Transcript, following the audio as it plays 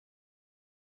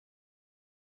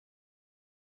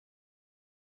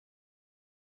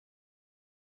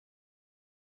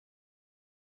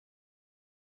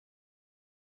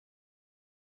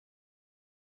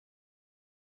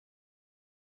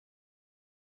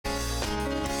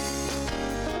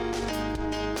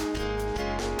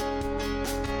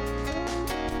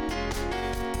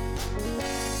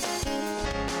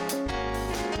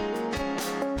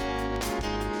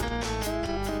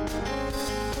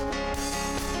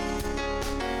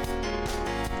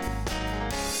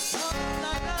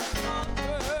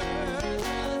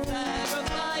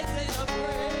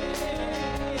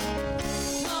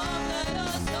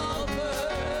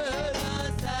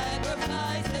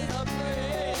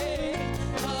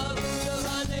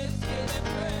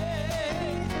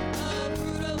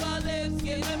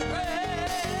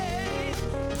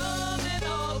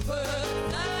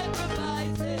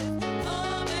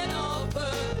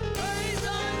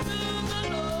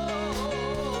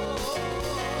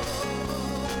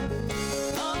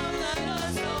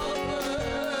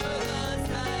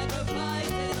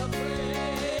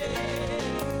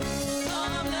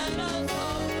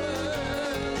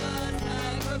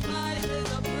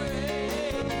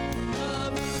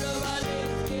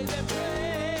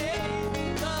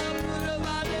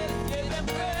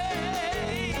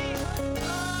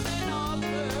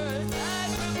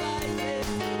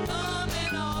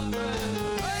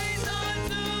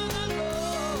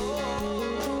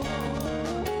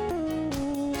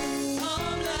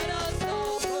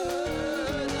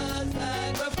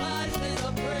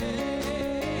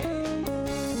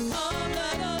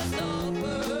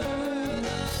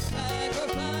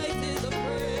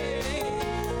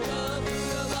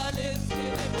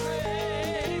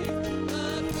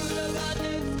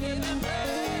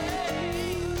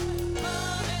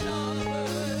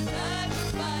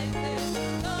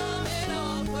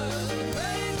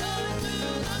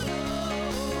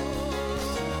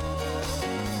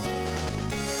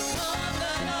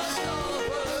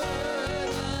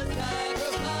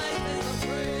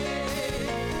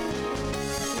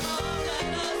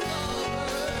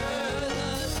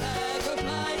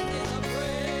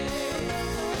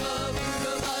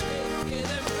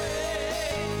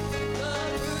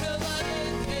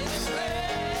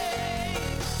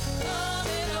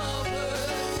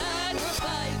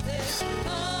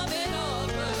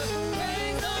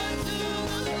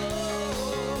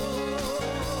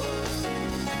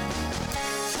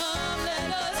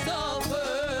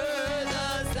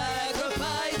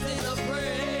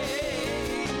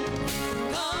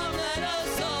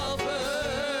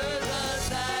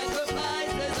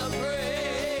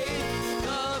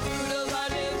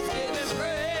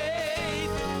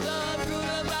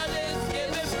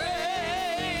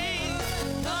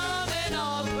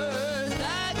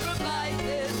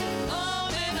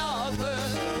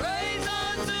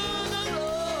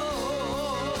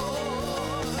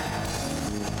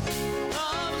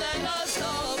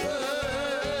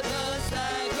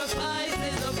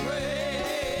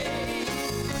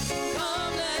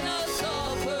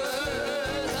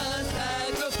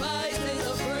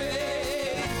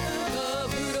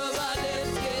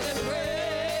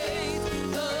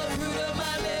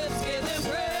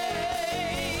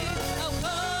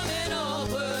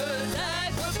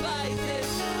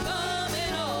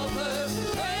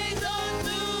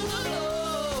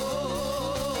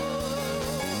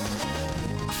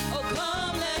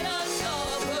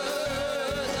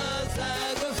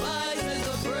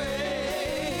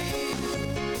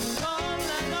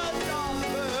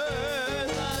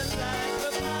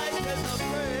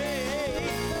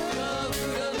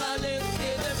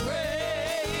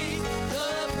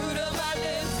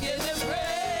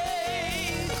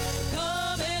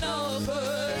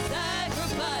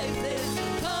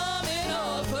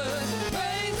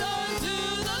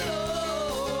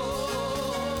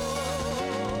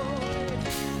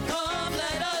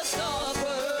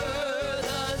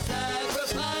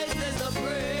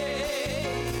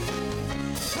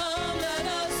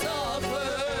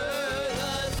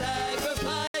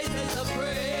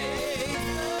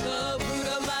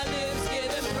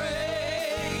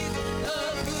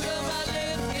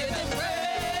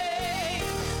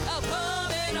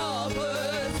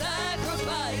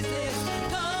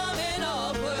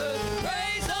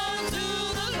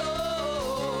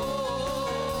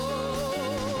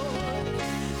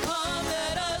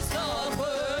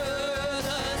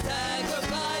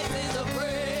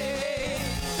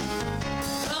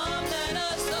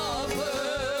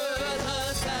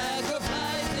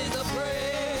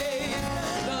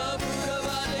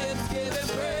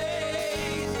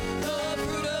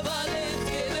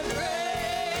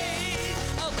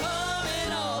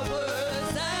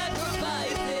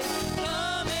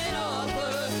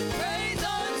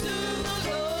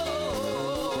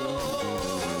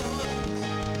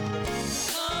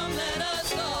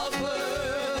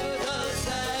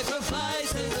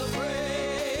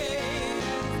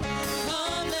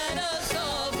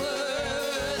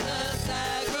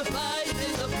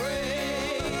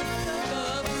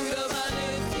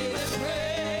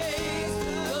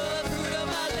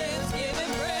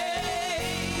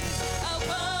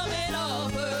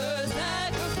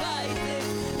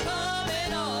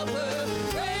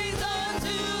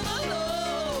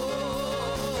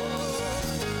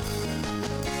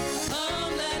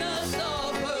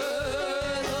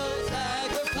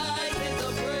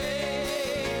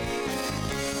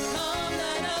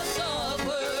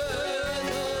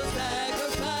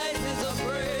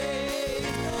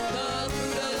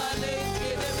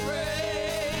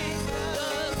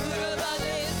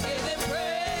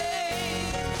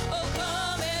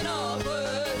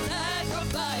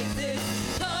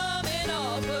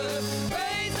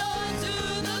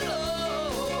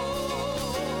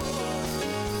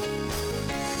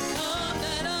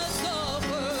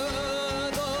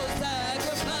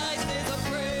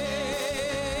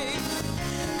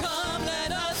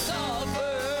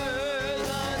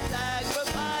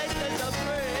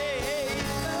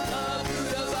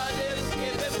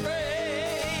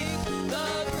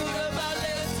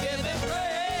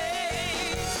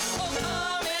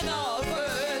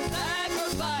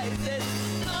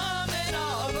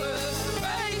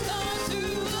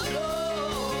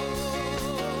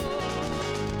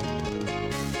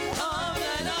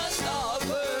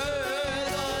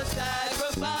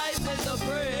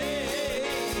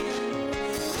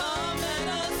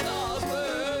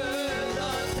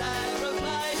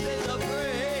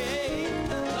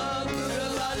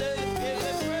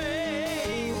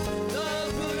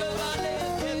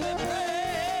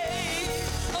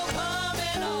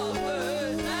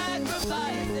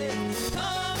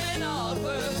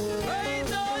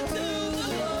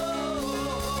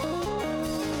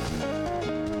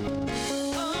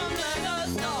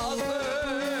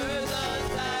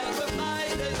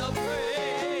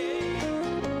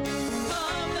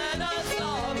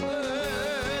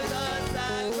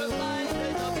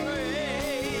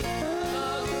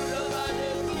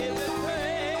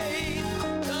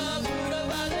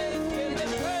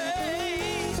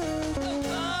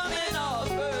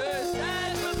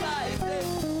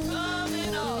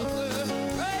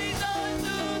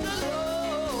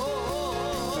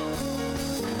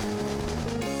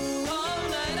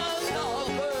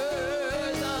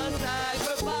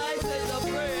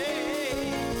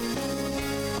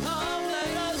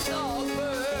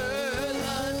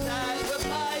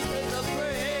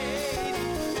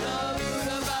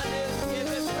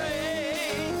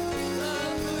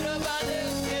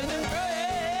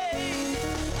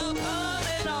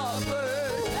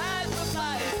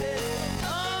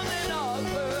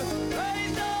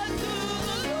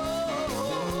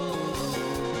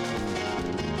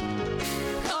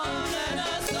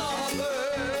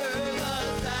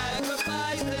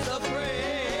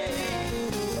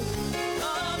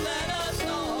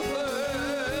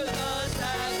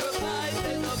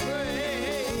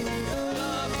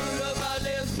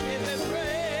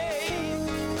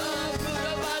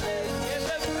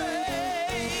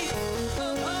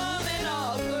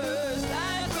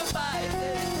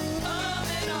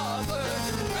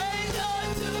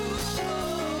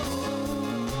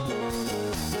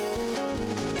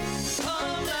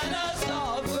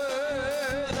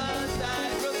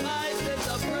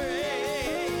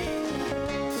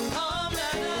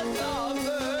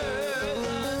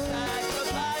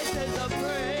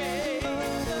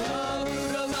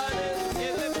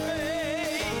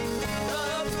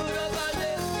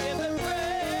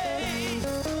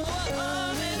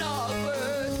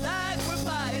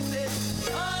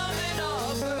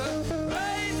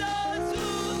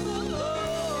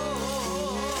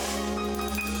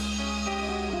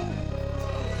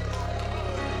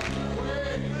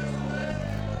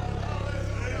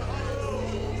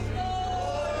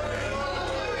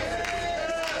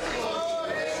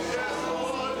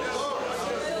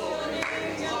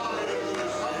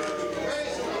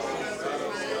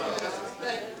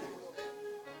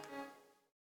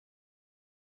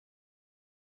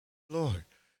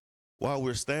While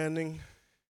we're standing,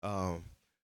 um,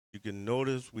 you can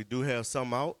notice we do have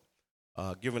some out.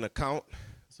 Give an account.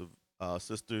 So,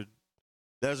 Sister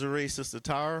Desiree, Sister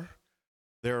Tyra,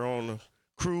 they're on a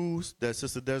cruise that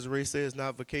Sister Desiree says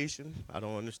not vacation. I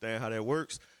don't understand how that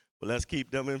works, but let's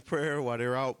keep them in prayer while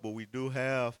they're out. But we do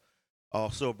have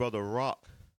also Brother Rock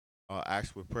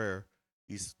asked for prayer.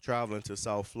 He's traveling to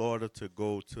South Florida to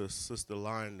go to Sister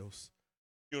Lionel's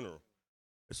funeral.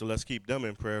 And so let's keep them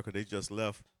in prayer because they just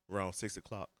left around 6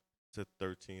 o'clock. It's a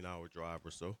 13-hour drive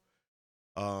or so.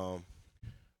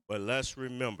 But let's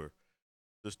remember,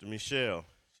 Sister Michelle,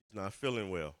 she's not feeling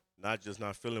well. Not just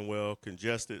not feeling well,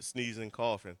 congested, sneezing,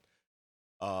 coughing.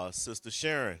 Sister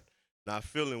Sharon, not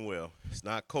feeling well. It's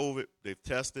not COVID. They've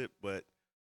tested, but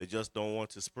they just don't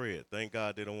want to spread. Thank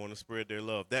God they don't want to spread their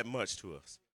love that much to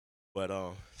us. But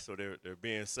so they're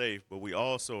being safe. But we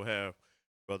also have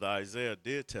Brother Isaiah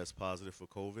did test positive for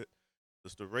COVID.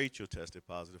 Sister Rachel tested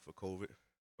positive for COVID.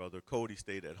 Brother Cody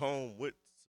stayed at home with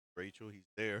Rachel.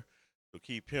 He's there. So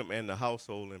keep him and the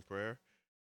household in prayer.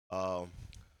 I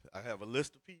have a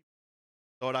list of people.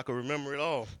 Thought I could remember it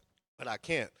all, but I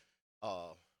can't.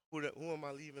 Who am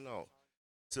I leaving off?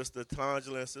 Sister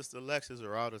Tangela and Sister Alexis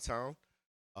are out of town.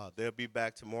 They'll be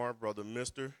back tomorrow. Brother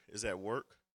Mister is at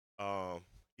work.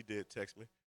 He did text me.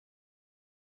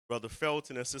 Brother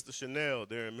Felton and Sister Chanel,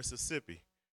 they're in Mississippi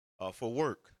for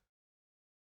work.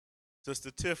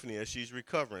 Sister Tiffany, as she's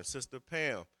recovering. Sister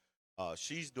Pam,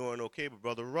 she's doing okay, but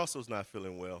Brother Russell's not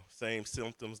feeling well. Same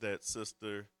symptoms that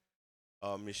Sister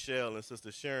Michelle and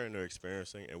Sister Sharon are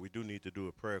experiencing, and we do need to do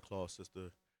a prayer clause.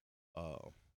 Sister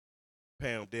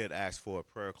Pam did ask for a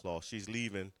prayer clause. She's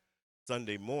leaving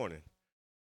Sunday morning,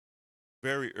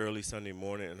 very early Sunday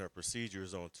morning, and her procedure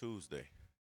is on Tuesday.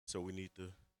 So we need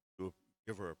to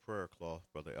give her a prayer cloth.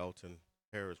 Brother Elton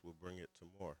Harris will bring it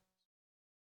tomorrow.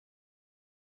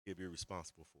 He'll be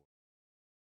responsible for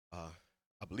it.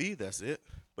 I believe that's it,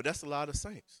 but that's a lot of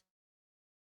saints.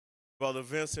 Brother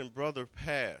Vincent, brother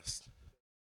passed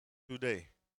today,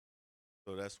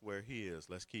 so that's where he is.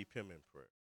 Let's keep him in prayer.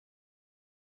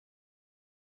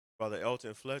 Brother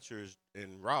Elton Fletcher is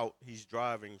en route. He's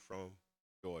driving from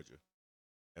Georgia,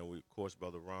 and we, of course,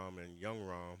 Brother Rom and young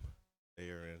Rom,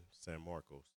 they are in San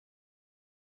Marcos.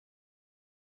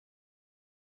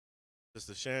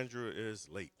 Sister Chandra is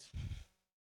late.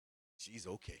 She's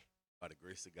okay, by the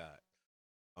grace of God.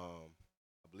 I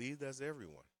believe that's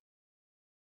everyone.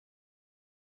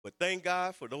 But thank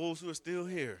God for those who are still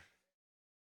here.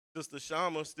 Sister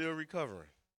Shama still recovering.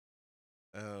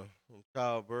 From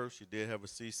childbirth, she did have a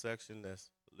C-section that's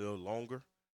a little longer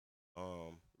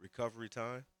recovery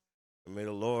time. And may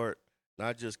the Lord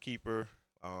not just keep her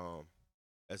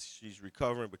as she's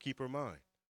recovering, but keep her mind.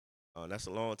 That's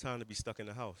a long time to be stuck in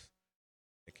the house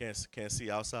and can't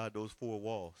see outside those four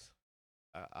walls.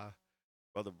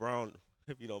 Brother Brown,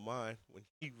 if you don't mind, when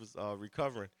he was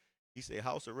recovering, he said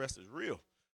house arrest is real.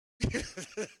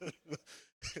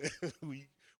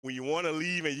 When you want to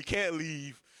leave and you can't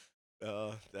leave,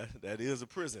 that is a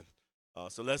prison.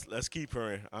 So let's keep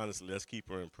her in, honestly, let's keep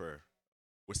her in prayer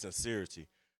with sincerity.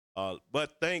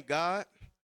 But thank God,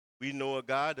 we know a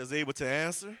God that's able to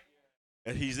answer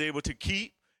and he's able to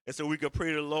keep. And so we can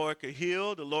pray the Lord can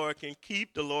heal, the Lord can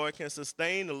keep, the Lord can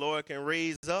sustain, the Lord can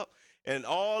raise up. And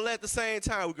all at the same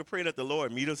time, we can pray that the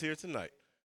Lord meet us here tonight.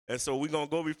 And so we're going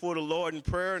to go before the Lord in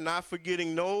prayer, not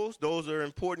forgetting those. Those are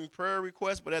important prayer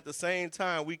requests, but at the same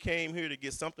time, we came here to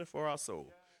get something for our soul.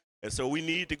 And so we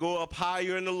need to go up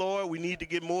higher in the Lord. We need to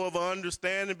get more of an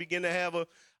understanding, begin to have an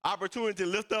opportunity to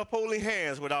lift up holy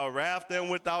hands without wrath and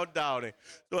without doubting.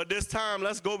 So at this time,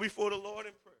 let's go before the Lord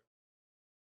in prayer.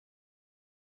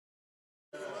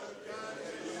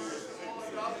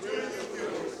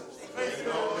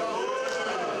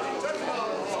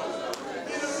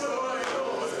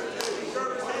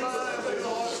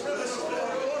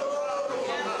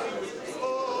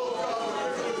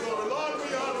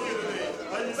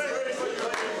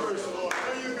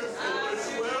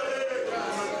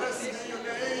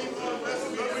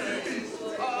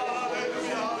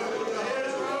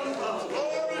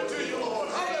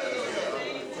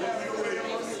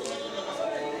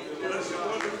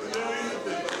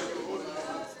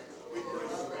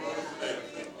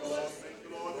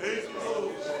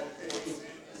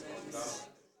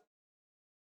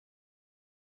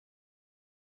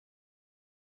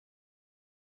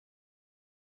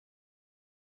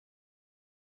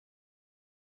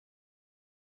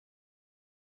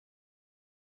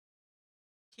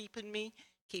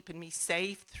 keeping me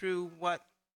safe through what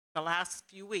the last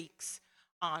few weeks.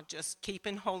 Just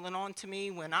holding on to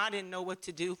me when I didn't know what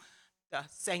to do. The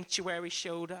sanctuary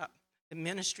showed up, the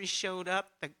ministry showed up,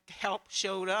 the help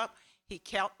showed up, He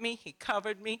kept me, he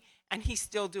covered me, and he's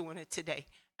still doing it today.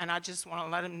 And I just want to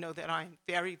let him know that I am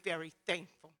very, very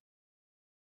thankful.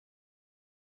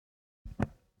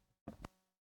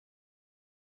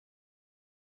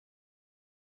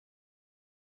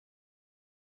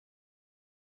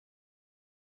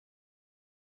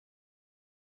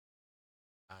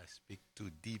 I speak too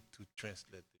deep to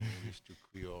translate the English to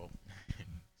Creole.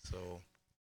 So,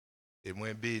 et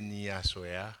moi béni à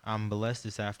soya I'm blessed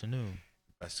this afternoon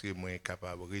parce que moi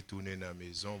capable retourner dans la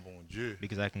maison bon Dieu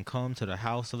because I can come to the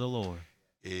house of the Lord.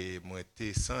 et moi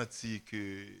t'ai senti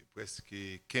que presque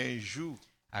 15 jours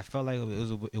I felt like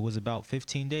it was about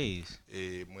 15 days.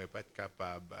 et moi pas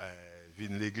capable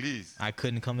venir l'église I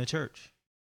couldn't come to church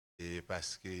et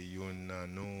parce que yon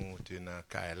nan nous te dans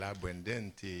Kaila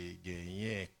Brendan te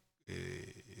gagné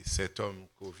cet homme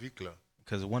Covid là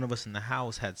because one of us in the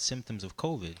house had symptoms of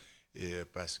COVID. et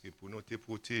parce que pour nous te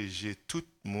protéger tout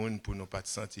le monde pour nous pas te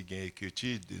sentir gain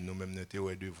inquiétude nous même nous te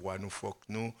ouais devoir nous faut que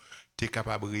nous t'es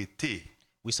capable rester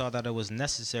We saw that it was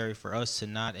necessary for us to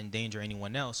not endanger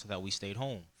anyone else, so that we stayed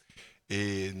home.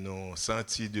 et nous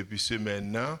senti depuis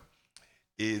semaine là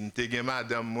et nous te gen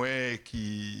madame moi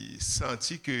qui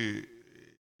senti que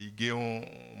il gen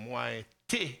moi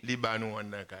té libanou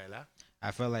dans Kaila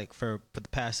I felt like for the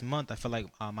past month, I felt like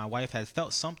my wife had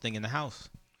felt something in the house.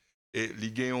 et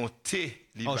li gen té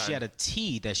Oh, she had libanou a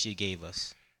tea that she gave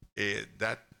us. et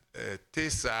that té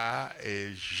ça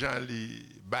et Jean li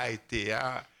bay té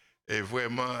a et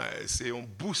vraiment c'est un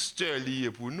booster lié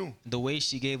pour nous. The way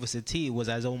she gave us the tea was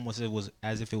as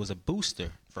if it was a booster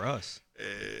for us.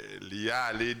 Li a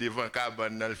allé devant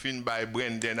cabane dans le fin by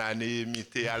Brendan année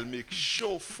mité al make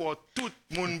show for tout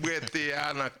moun brete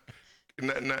a na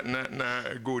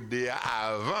godé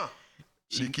avant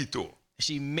li kito.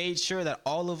 She made sure that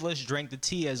all of us drank the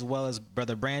tea as well as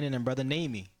Brother Brandon and Brother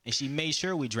Namie. And she made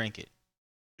sure we drank it.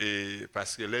 Et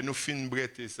parce que là nous fin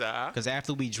brete ça, Because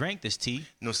after we drank this tea,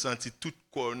 nous senti tout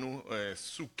corps nous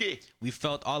souké. we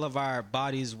felt all of our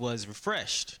bodies was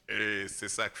refreshed. Et c'est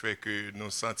ça qui fait que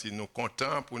nous senti nous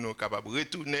contents pour nous capable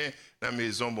retourner dans la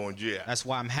maison bon Dieu. That's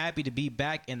why I'm happy to be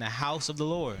back in the house of the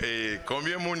Lord. Et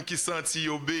combien de monde qui senti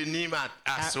yo béni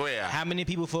à soir. How many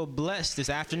people feel blessed this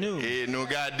afternoon? Et nous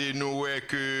garder nous ouais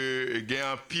que gen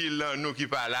un pile nous qui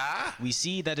pas là We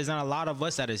see that there's not a lot of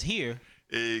us that is here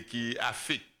et qui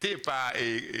affecté par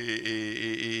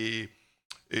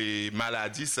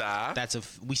maladie ça.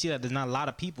 we see that there's not a lot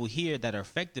of people here that are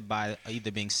affected by either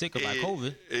being sick or by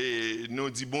COVID. Et nous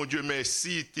dit bon Dieu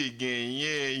merci t'es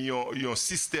gagné un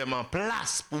système en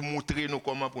place pour montrer nous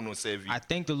comment pour nous servir. I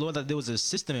thank the Lord that there was a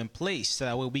system in place so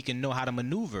that way we can know how to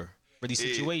maneuver for these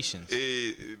situations.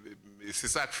 Et c'est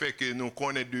ça qui fait que nous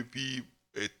connaissons depuis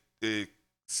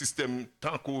système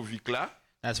tant Covid là.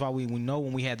 That's why we know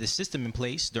when we had the system in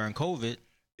place during COVID,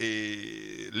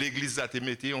 Et l'église a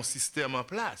mis un système en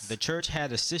place. the church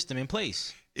had a system in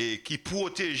place Et qui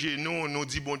protège nous, nous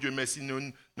dit bon Dieu merci,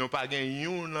 nous n'avons pas gagné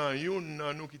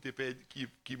nous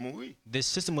qui mourit. this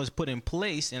system was put in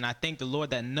place, and I thank the Lord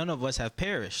that none of us have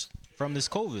perished from this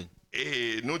COVID.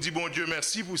 Et nous dit bon Dieu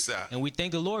merci pour ça. And we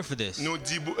thank the Lord for this. Nous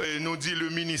dit le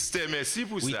ministère merci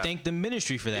pour We ça. thank the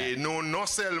ministry for Et that. nous non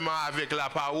seulement avec la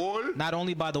parole Not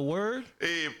only by the word,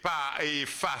 et par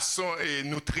façon et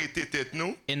nous traiter tête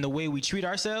nous in the way we treat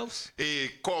ourselves, et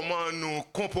comment nous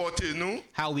comporter nous.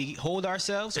 how we hold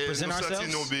ourselves, Et present nous sentons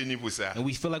nous ourselves, bénis pour ça. and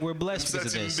we feel like we're Nous blessed because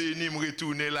of sentons this. bénis me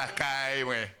retourner la caille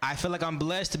ouais. I feel like I'm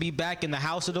blessed to be back in the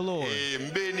house of the Lord. Et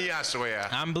bénis à soir.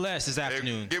 I'm blessed this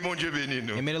afternoon. Que mon Dieu bénisse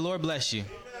nous. And may the Lord bless you.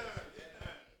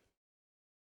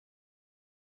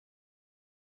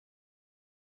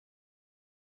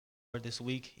 This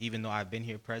week, even though I've been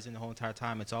here present the whole entire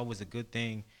time, it's always a good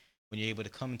thing when you're able to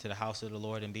come into the house of the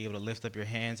Lord and be able to lift up your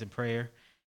hands in prayer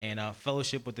and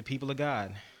fellowship with the people of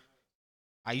God.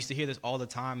 I used to hear this all the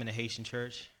time in the Haitian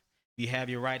church. If you have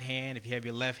your right hand, if you have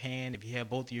your left hand, if you have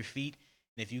both of your feet,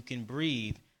 and if you can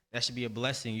breathe, that should be a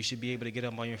blessing. You should be able to get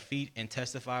up on your feet and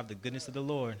testify of the goodness of the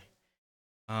Lord.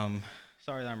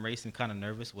 Sorry that I'm racing, kind of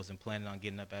nervous. Wasn't planning on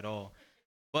getting up at all.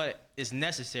 But it's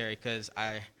necessary because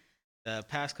the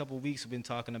past couple of weeks we've been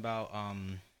talking about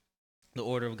the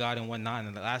order of God and whatnot.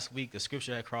 And the last week, the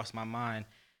scripture had crossed my mind,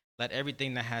 let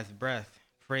everything that hath breath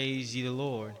praise ye the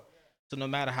Lord. So no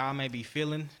matter how I may be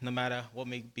feeling, no matter what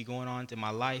may be going on in my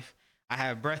life, I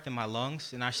have breath in my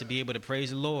lungs, and I should be able to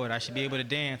praise the Lord. I should be able to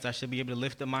dance. I should be able to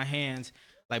lift up my hands,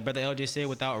 like Brother LJ said,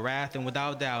 without wrath and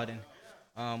without doubt.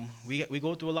 And we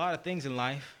go through a lot of things in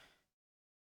life,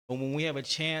 but when we have a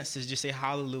chance to just say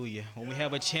hallelujah, when we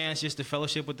have a chance just to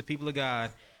fellowship with the people of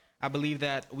God, I believe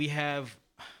that we have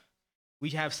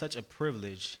such a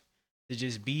privilege to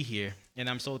just be here. And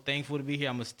I'm so thankful to be here.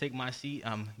 I'm going to take my seat.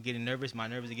 I'm getting nervous. My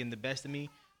nerves are getting the best of me.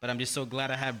 But I'm just so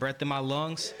glad I have breath in my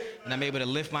lungs, and I'm able to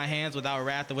lift my hands without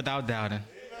wrath or without doubting.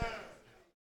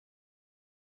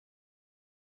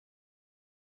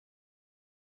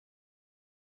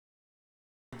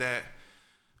 That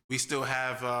we still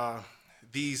have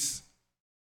these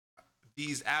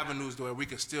avenues where we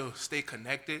can still stay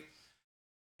connected,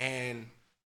 and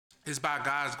it's by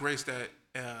God's grace that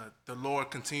the Lord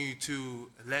continue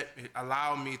to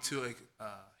allow me to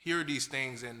hear these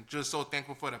things, and just so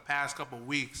thankful for the past couple of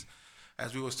weeks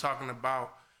as we was talking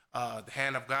about the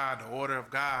hand of God, the order of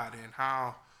God, and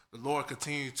how the Lord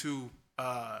continued to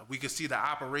we could see the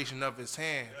operation of His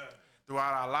hand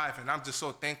throughout our life, and I'm just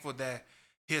so thankful that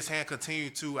His hand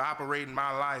continued to operate in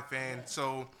my life. And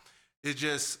so it's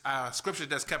just scripture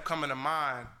that's kept coming to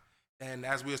mind. And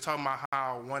as we was talking about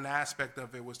how one aspect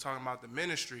of it was talking about the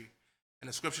ministry, and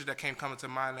the scripture that came coming to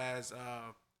mind as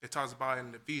it talks about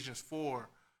in Ephesians 4,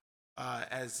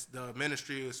 as the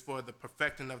ministry is for the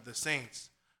perfecting of the saints,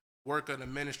 work of the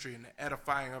ministry and the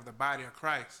edifying of the body of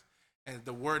Christ. And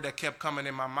the word that kept coming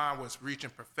in my mind was reaching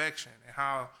perfection, and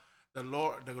how the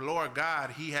Lord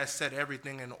God, He has set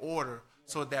everything in order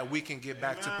so that we can get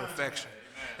back to perfection.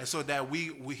 And so that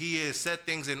He has set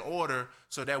things in order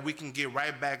so that we can get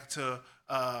right back to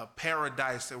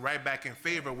paradise and right back in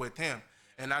favor with Him.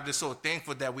 And I'm just so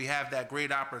thankful that we have that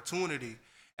great opportunity.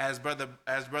 As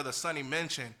Brother Sonny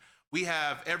mentioned, we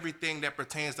have everything that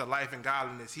pertains to life and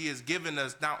godliness. He has given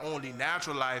us not only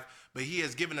natural life, but He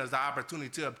has given us the opportunity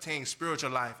to obtain spiritual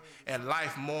life and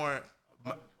life more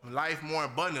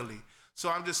abundantly. So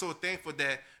I'm just so thankful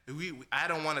that I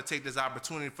don't want to take this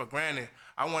opportunity for granted.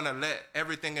 I want to let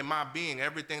everything in my being,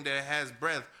 everything that has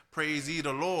breath, praise ye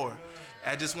the Lord.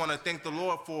 I just want to thank the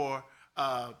Lord for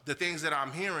the things that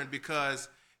I'm hearing, because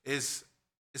it's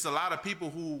a lot of people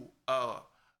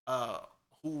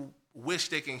who wish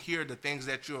they can hear the things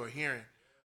that you are hearing,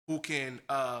 who can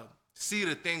see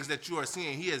the things that you are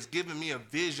seeing. He has given me a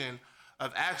vision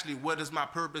of actually what is my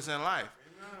purpose in life.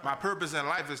 My purpose in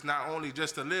life is not only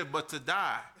just to live, but to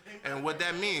die. And what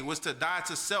that means was to die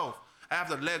to self. I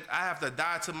have to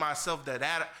die to myself that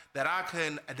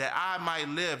I might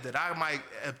live, that I might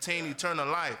obtain eternal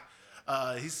life.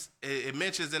 It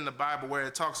mentions in the Bible where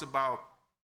it talks about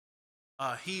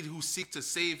he who seeks to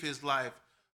save his life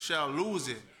shall lose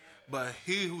it, but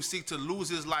he who seeks to lose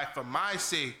his life for my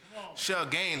sake shall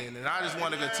gain it. And I just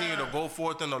want to continue to go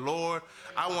forth in the Lord.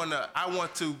 I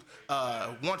want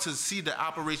to see the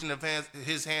operation of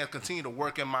His hands continue to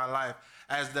work in my life,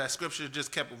 as that scripture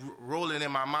just kept rolling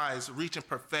in my mind. It's reaching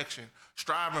perfection,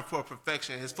 striving for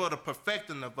perfection. It's for the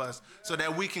perfecting of us so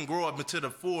that we can grow up into the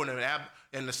full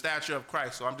and the stature of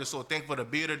Christ. So I'm just so thankful to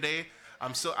be here today.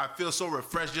 I feel so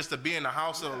refreshed just to be in the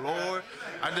house of the Lord.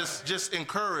 I just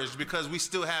encouraged, because we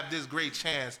still have this great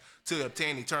chance to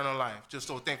obtain eternal life. Just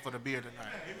so thankful to be here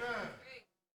tonight. Amen.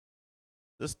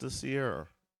 Sister Sierra.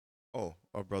 Oh,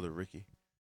 our brother Ricky.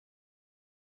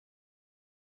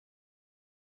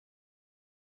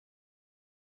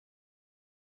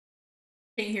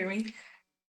 Can you hear me?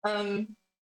 I'm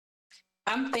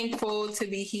thankful to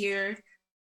be here.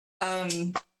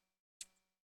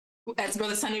 As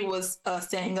Brother Sonny was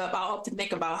standing up, I often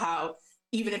think about how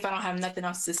even if I don't have nothing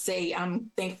else to say,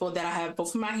 I'm thankful that I have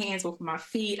both of my hands, both of my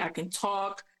feet. I can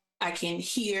talk, I can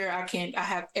hear, I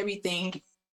have everything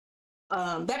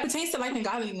that pertains to life and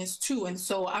godliness too. And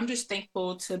so I'm just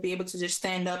thankful to be able to just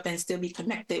stand up and still be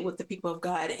connected with the people of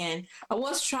God. And I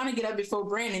was trying to get up before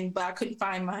Brandon, but I couldn't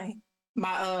find my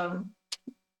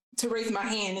to raise my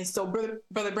hand. And so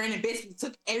Brother Brandon basically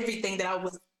took everything that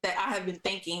I have been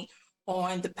thinking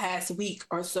on the past week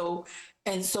or so.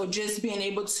 And so just being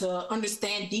able to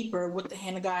understand deeper what the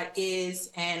hand of God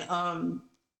is, and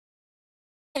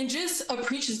just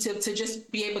appreciative to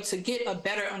just be able to get a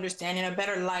better understanding, a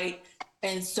better light.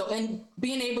 And so, and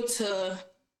being able to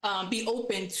be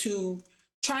open to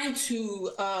trying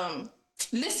to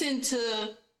listen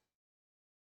to,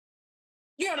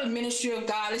 the ministry of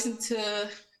God, listen to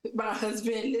my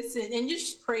husband, listen, and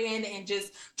just praying and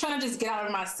just trying to just get out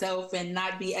of myself and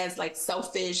not be as like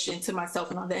selfish into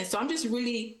myself and all that. And so I'm just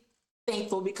really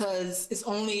thankful, because it's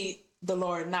only the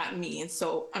Lord, not me. And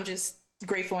so I'm just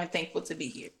grateful and thankful to be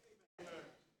here.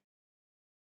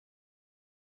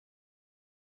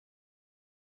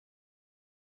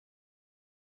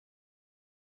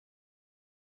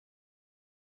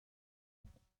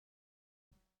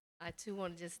 I too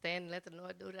want to just stand and let the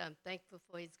Lord know that I'm thankful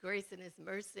for His grace and His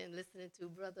mercy, and listening to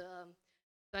Brother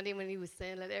Sunday when he was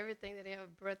saying, let everything that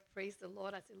have breath praise the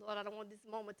Lord. I said, Lord, I don't want this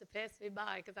moment to pass me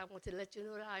by, because I want to let you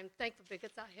know that I'm thankful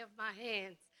because I have my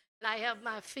hands And I have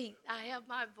my feet, I have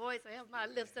my voice, I have my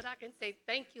lips that I can say,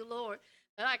 thank you, Lord,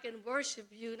 that I can worship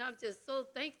you. And I'm just so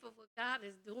thankful for what God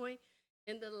is doing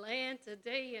in the land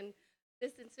today, and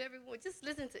listen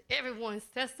to everyone's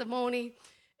testimony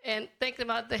and thinking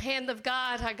about the hand of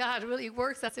God, how God really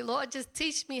works. I say, Lord, just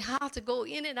teach me how to go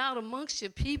in and out amongst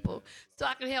your people so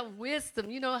I can have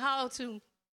wisdom, how to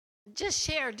just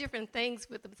share different things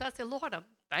with them. So I said, Lord, I'm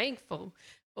thankful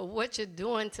for what you're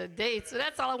doing today. So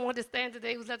that's all I wanted to stand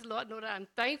today, was let the Lord know that I'm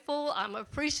thankful. I'm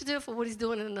appreciative for what he's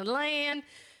doing in the land.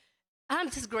 I'm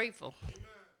just grateful.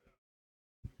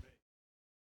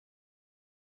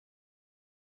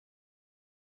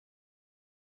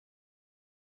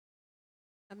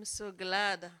 I'm so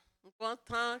glad. I'm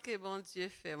content que bon Dieu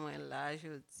fait moi là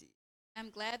aujourd'hui. I'm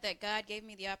glad that God gave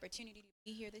me the opportunity to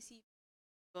be here this evening.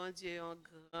 Bon Dieu, un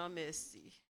grand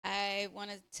merci. I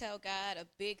want to tell God a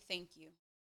big thank you.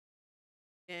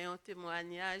 Et un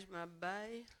témoignage m'a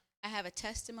bail. I have a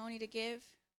testimony to give.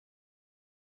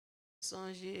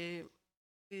 Songez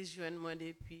rejoindre moi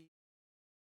depuis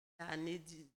l'année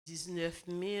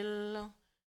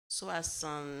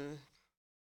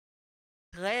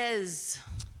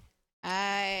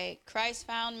 1973. Christ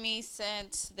found me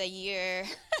since the year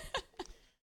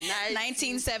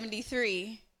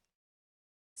 1973.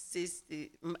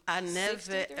 I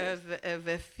never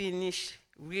ever finished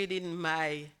reading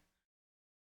my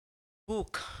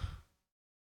book.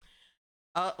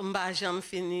 M'a jamais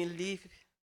fini livre.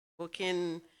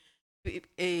 Aucun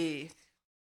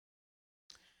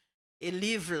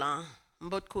livre là.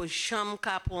 But que j'aime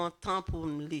qu'à prendre temps pour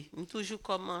me lire. J'ai toujours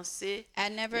commencé. I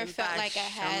never felt like I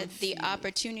had the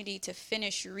opportunity to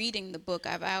finish reading the book.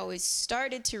 I've always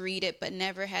started to read it, but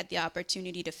never had the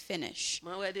opportunity to finish.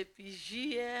 Moi, depuis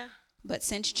juillet. But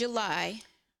since July,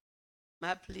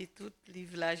 I've been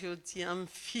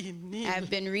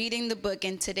reading the book,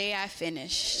 and today I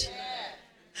finished.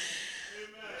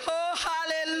 Oh,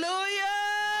 hallelujah!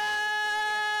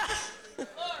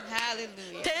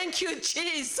 Hallelujah. Thank you,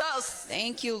 Jesus.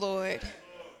 Thank you, Lord.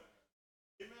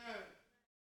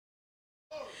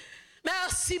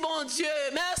 Merci, bon Dieu.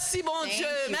 Merci, bon Thank Dieu.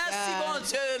 you, Merci, God. bon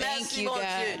Dieu. Thank Merci, you, bon God.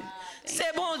 Dieu.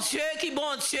 C'est bon Dieu qui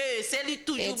bon Dieu. C'est lui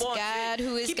toujours It's bon God Dieu.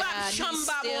 who is Qui pas God. He's jamais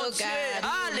pas bon still Dieu. God. He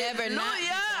will never not be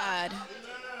Alléluia. God.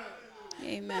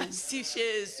 Amen. Merci,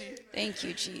 Jésus. Thank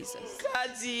you, Jesus.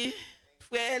 God dit,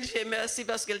 frère, je merci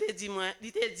parce qu'elle t'a dit, moi,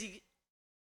 il t'a dit,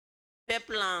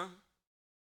 peuple,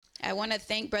 I want to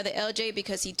thank Brother LJ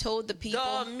because he told the people,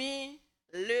 dormi,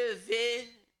 levé,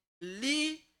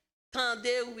 lit,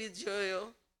 tendez, oui,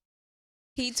 Dieu.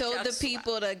 he told the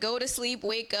people to go to sleep,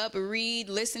 wake up, read,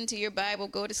 listen to your Bible,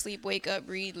 go to sleep, wake up,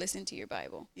 read, listen to your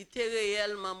Bible. Il était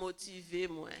réellement motivé,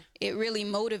 moi. It really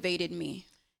motivated me.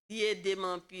 Il aidait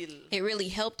mon pile. It really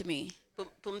helped me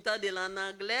Pour m'entendre en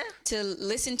anglais, to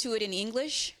listen to it in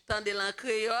English, tendre en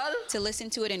créole, to listen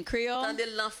to it in Creole,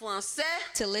 tendre en français.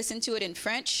 to listen to it in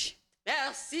French.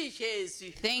 Merci,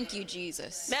 Jésus. Thank you,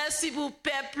 Jesus. Merci pour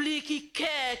peuple qui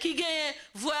care, qui gagne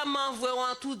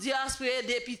vraiment tout diaspora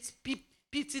des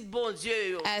petits bon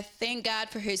Dieu. I thank God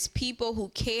for his people who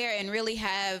care and really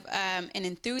have an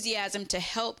enthusiasm to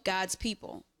help God's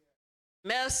people.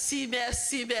 Merci,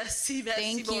 merci, merci, merci,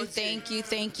 Thank bon you, Dieu.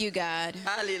 thank you, God.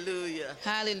 Hallelujah.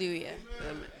 Hallelujah.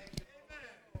 Amen.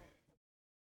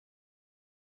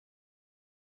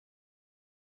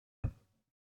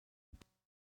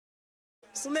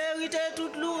 Vous méritez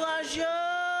toute louange,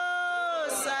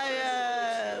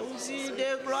 Seigneur. Vous dites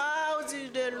de gloire, vous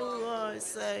dites de louange,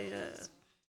 Seigneur.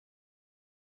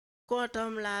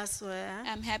 Content la soeur,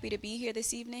 I'm happy to be here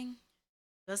this evening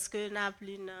parce que n'a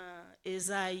pris dans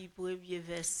Ésaïe 1er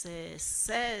verset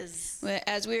 16.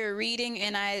 as we were reading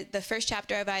in the first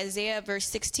chapter of Isaiah, verse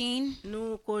 16.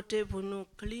 Nous côté pour nous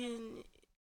clean,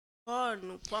 pour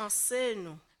nous penser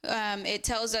nous. It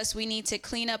tells us we need to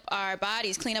clean up our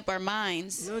bodies, clean up our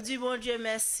minds. Nous dit bon Dieu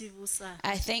merci pour ça.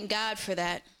 I thank God for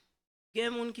that.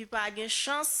 Gen moun qui pas gen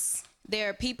chance There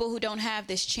are people who don't have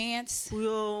this chance pour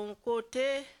yo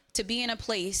côté to be in a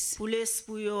place pour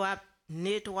l'esprit yo a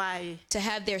nettoyer. to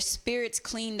have their spirits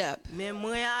cleaned up. Mais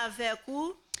moi avec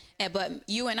vous, But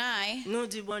you and I, nous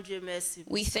dit bon Dieu merci.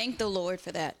 we thank the Lord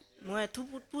for that. Moi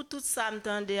pour tout ça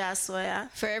m'tende à soya.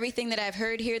 For everything that I've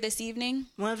heard here this evening,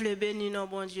 Moi vle béni non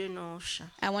bon Dieu non chant.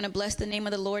 I want to bless the name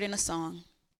of the Lord in a song.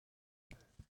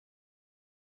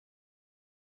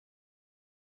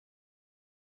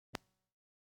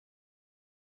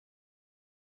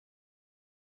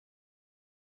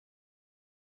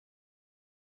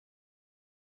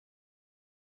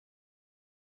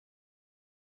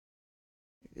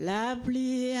 La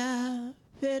pluie a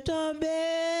fait tomber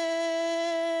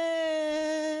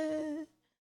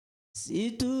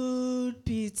Si tout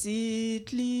petit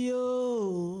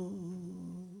Lio,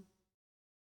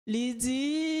 li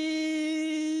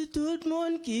dit tout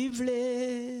monde qui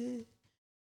vle,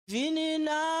 vini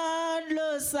nan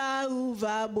lo sa ou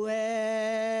va boire.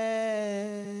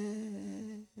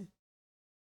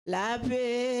 La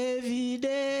paix vide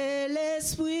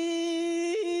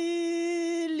l'esprit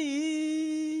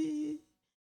li,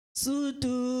 sous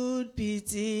toute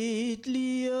petite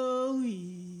Lio,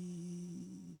 oui.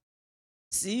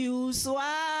 Si ou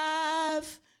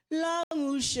soif, langue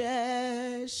ou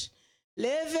cherche,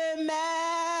 levez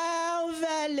main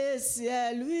vers le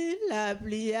ciel, oui, la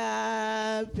pluie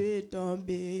peut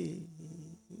tomber.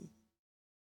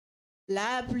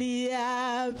 La pluie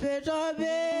peut tomber.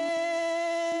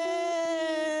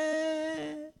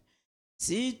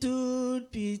 Si toute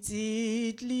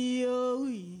petite Lio,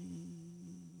 oui,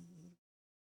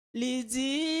 li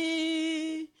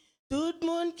dit tout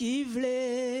monde qui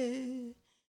vle,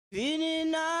 vini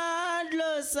nan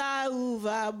lo sa ou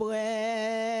va boire.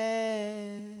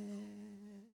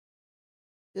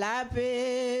 La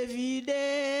paix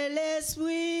vide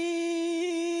l'esprit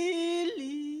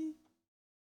li,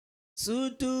 sous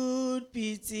toute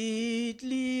petite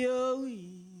Lio,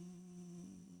 oui.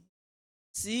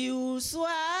 Si ou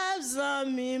soif,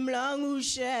 zanmim lang ou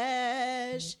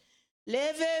cherche,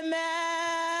 levez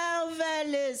main vers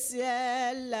le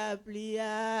ciel, la pluie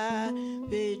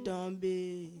peut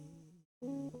tomber.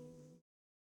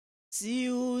 Si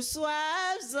ou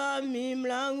soif, zanmim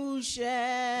lang ou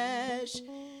cherche,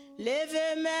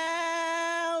 levez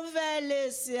main vers le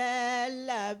ciel,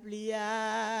 la pluie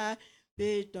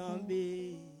peut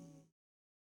tomber.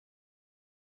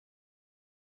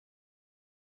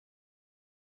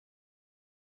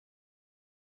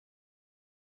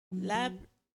 La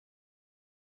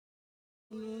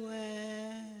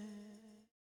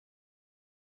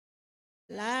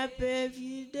la paix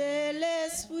vide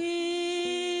l'esprit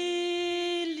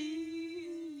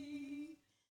li,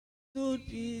 toute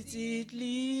petite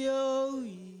Lio,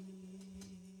 oui.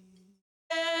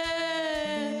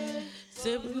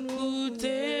 C'est pour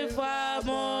écouter voix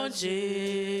mon Dieu.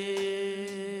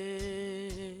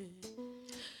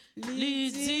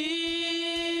 Li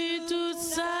dit tout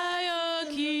ça yo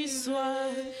qui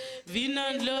soit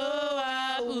vinan de l'eau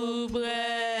à ouvrir.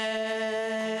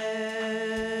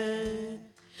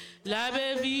 La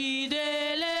paix vide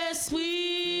l'esprit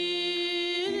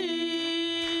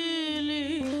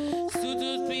sous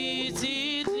toute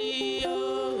petite Lio,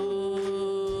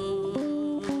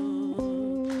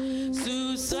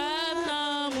 sous sa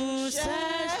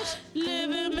moustache,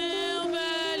 lève mes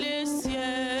vers le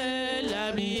ciel,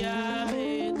 la vie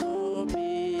avait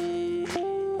tombé.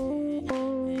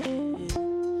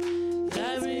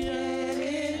 La vie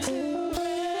avait tombé.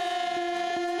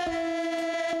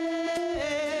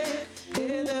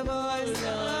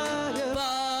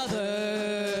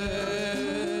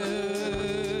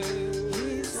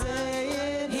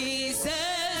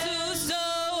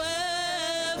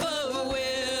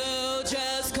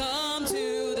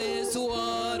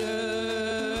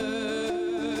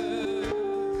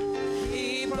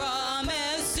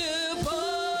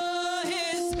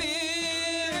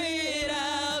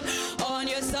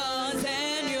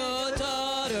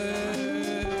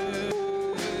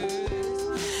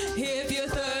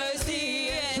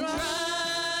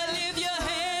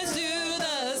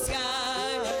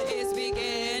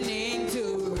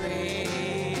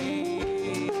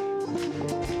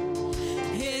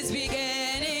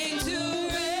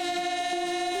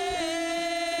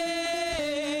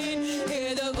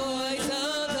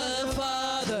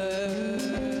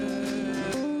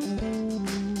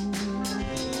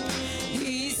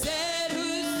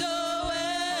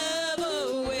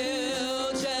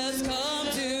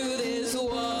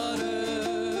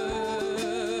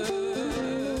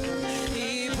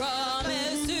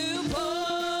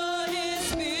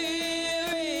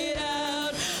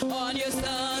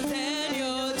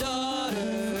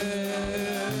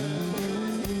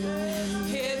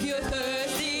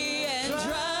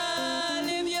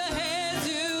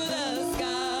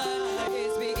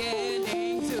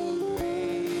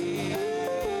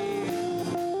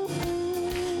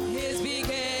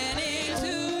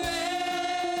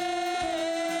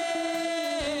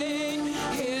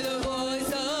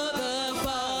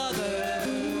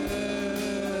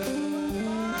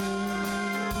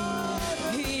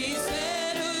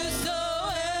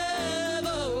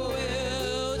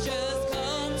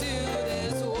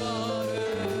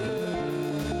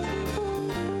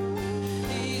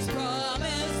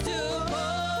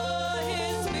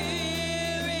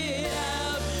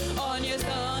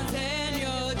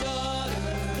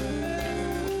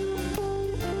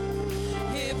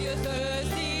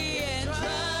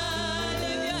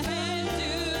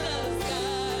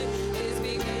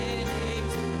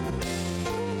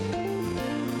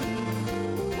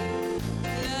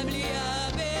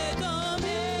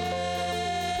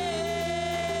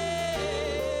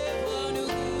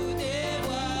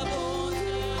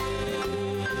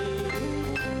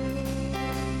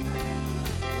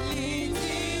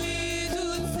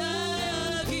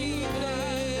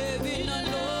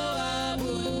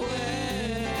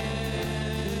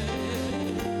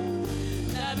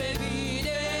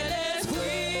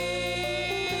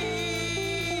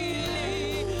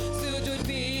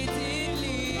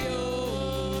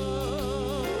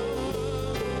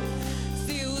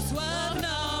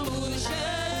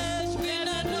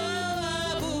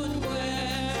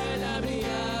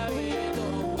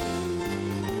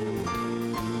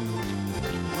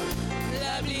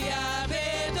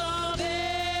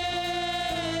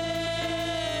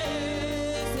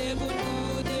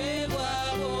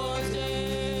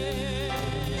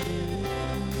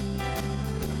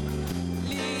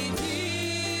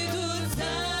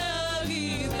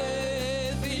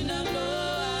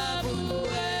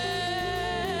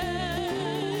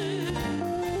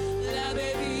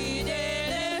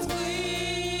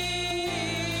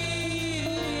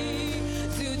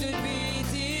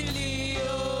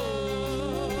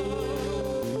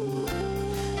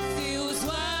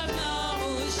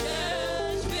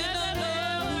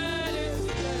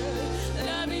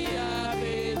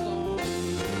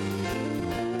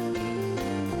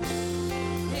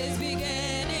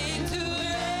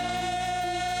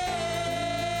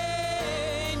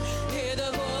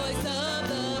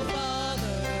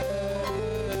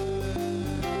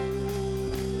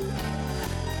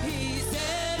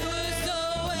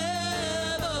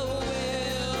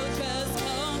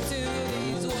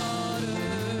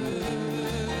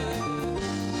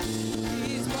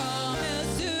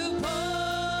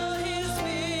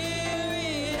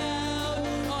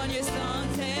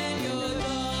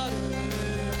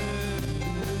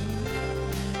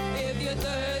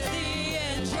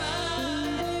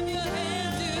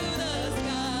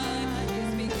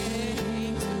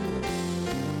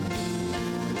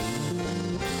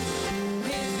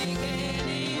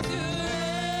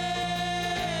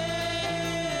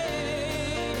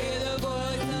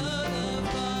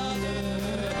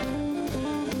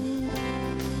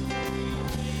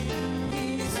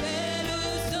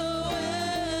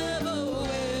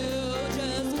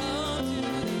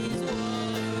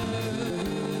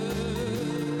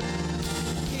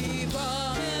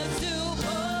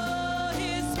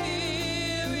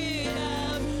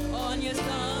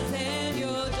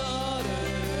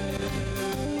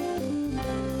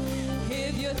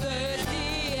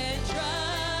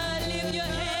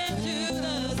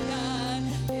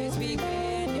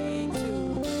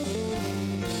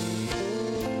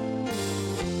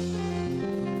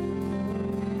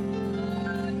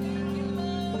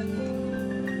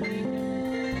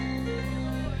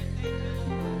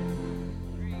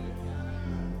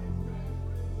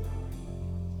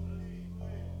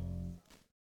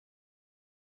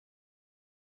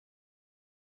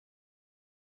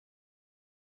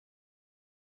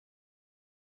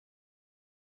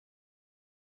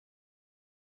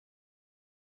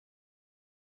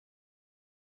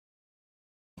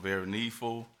 very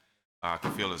needful. I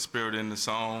can feel the spirit in the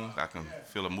song. I can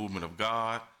feel a movement of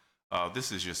God.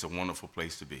 This is just a wonderful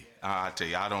place to be. I tell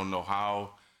you, I don't know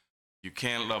how you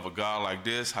can't love a God like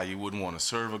this, how you wouldn't want to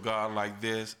serve a God like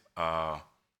this.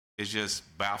 It's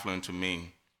just baffling to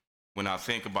me when I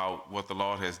think about what the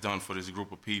Lord has done for this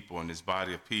group of people and this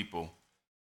body of people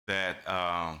that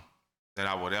I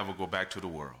would ever go back to the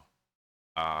world.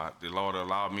 The Lord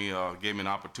allowed me, gave me an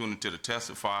opportunity to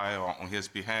testify on his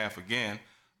behalf again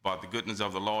about the goodness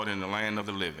of the Lord in the land of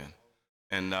the living.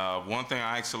 And one thing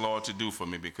I asked the Lord to do for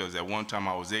me, because at one time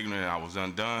I was ignorant and I was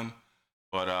undone,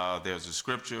 but there's a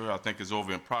scripture, I think it's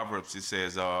over in Proverbs, it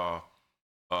says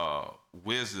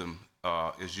wisdom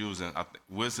is using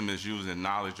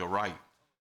knowledge aright.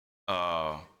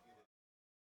 The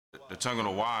tongue of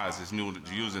the wise is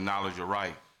using knowledge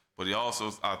aright. But he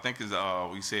also, I think,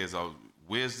 he says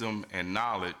wisdom and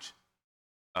knowledge.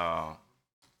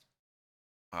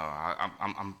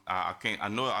 I can't. I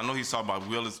know he's talking about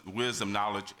wisdom,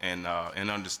 knowledge, and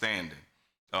understanding.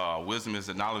 Wisdom is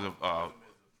the knowledge of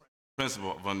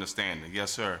principle of understanding.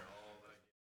 Yes, sir.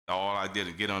 All I did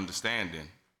is get understanding.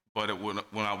 But what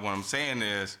I'm saying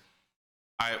is,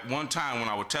 at one time when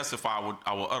I would testify,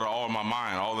 I would utter all my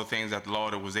mind, all the things that the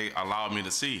Lord was allowed me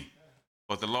to see.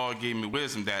 But the Lord gave me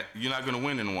wisdom that you're not going to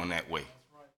win anyone that way.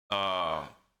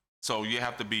 So you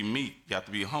have to be meek. You have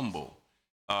to be humble.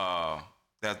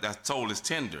 That soul is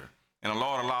tender. And the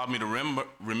Lord allowed me to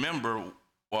remember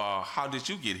how did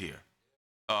you get here?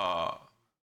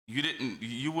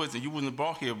 You wasn't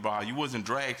brought here by, you wasn't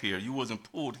dragged here, you wasn't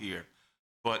pulled here,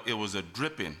 but it was a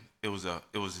dripping. It was a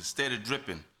steady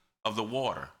dripping of the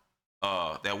water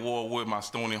that wore away my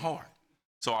stony heart.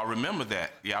 So I remember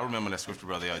that. Yeah, I remember that scripture,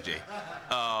 Brother LJ.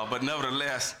 But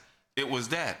nevertheless, it was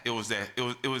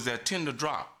that tender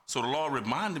drop. So the Lord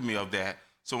reminded me of that.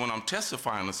 So when I'm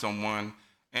testifying to someone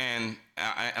and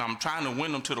I'm trying to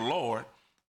win them to the Lord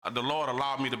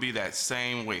allowed me to be that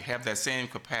same way, have that same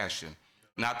compassion,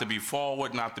 not to be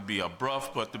forward, not to be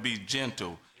abrupt, but to be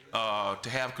gentle, to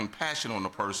have compassion on the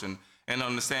person and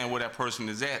understand where that person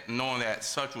is at, knowing that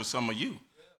such was some of you.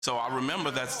 So I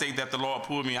remember that state that the Lord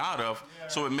pulled me out of,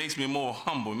 so it makes me more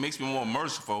humble. It makes me more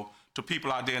merciful to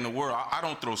people out there in the world. I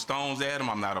don't throw stones at them.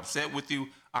 I'm not upset with you.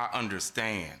 I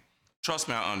understand. Trust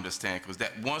me, I understand, because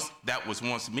that was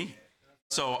once me.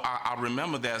 So I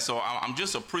remember that. So I'm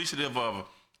just appreciative of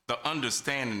the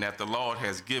understanding that the Lord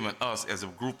has given us as a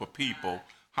group of people,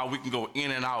 how we can go in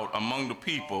and out among the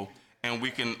people, and we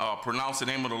can pronounce the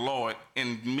name of the Lord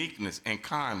in meekness and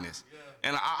kindness.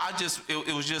 And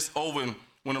it was just over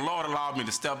when the Lord allowed me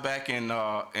to step back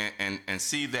and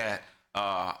see that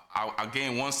I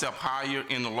gained one step higher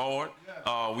in the Lord.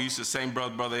 We used to sing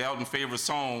Brother Elton's favorite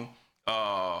song,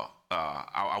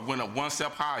 I went up one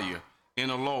step higher in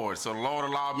the Lord. So the Lord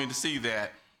allowed me to see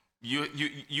that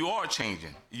you are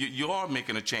changing. You are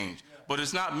making a change. But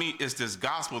it's not me, it's this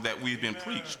gospel that we've been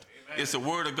preached. It's the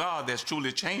word of God that's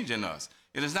truly changing us.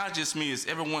 And it's not just me, it's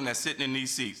everyone that's sitting in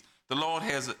these seats. The Lord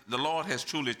has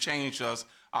truly changed us.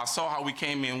 I saw how we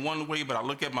came in one way, but I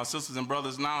look at my sisters and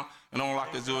brothers now, and all I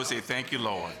can do is say, thank you,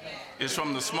 Lord. It's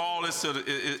from the smallest to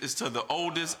the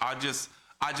oldest. I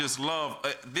just love,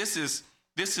 this is,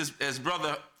 as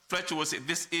Brother Fletcher would say,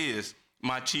 this is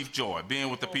my chief joy, being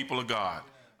with the people of God.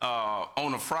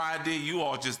 On a Friday, you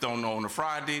all just don't know, on a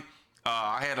Friday,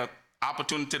 I had an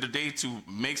opportunity today to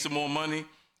make some more money.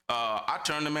 I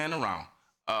turned the man around.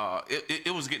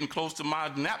 It was getting close to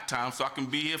my nap time, so I can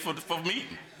be here for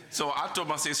meeting. So I told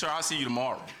him, I said, sir, I'll see you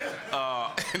tomorrow.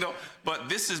 But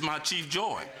this is my chief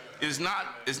joy. It's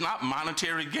not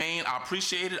monetary gain. I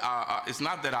appreciate it. It's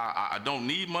not that I don't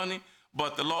need money,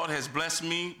 but the Lord has blessed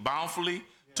me bountifully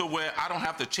to where I don't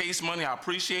have to chase money. I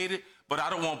appreciate it, but I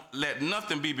don't want let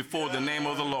nothing be before the name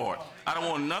of the Lord. I don't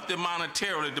want nothing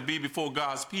monetarily to be before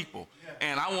God's people.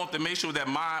 And I want to make sure that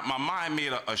my mind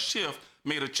made a shift,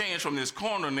 made a change from this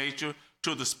carnal nature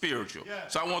to the spiritual.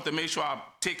 So I want to make sure I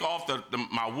take off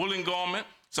my woolen garment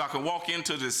so I can walk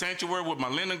into the sanctuary with my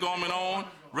linen garment on,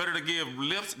 ready to give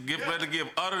lips, ready to give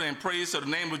utter and praise to the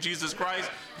name of Jesus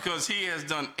Christ, because he has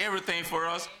done everything for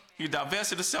us. He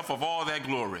divested himself of all that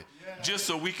glory, just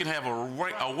so we can have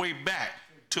a way back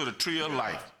to the tree of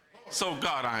life. So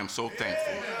God, I am so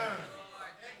thankful.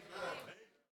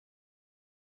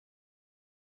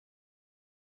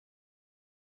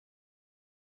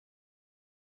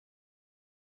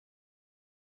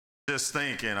 Just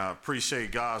thinking, I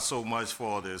appreciate God so much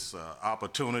for this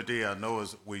opportunity. I know,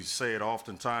 as we say it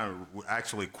oftentimes, we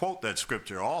actually quote that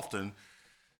scripture often,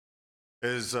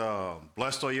 is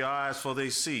blessed are your eyes for they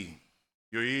see,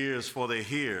 your ears for they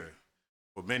hear,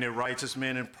 For many righteous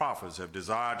men and prophets have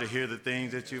desired to hear the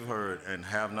things that you've heard and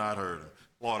have not heard them.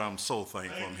 Lord, I'm so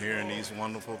thankful I'm hearing these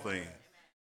wonderful things.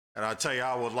 And I tell you,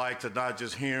 I would like to not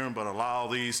just hear them, but allow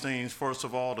these things, first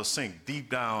of all, to sink deep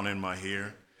down in my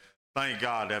hearing. Thank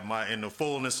God that in the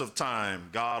fullness of time,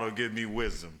 God will give me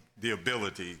wisdom, the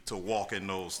ability to walk in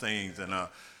those things. And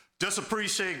just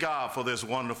appreciate God for this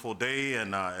wonderful day.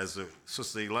 And as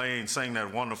Sister Elaine sang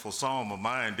that wonderful song, my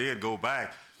mind did go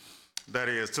back, that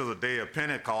is, to the day of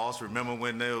Pentecost. Remember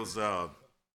when there was,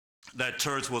 that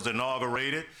church was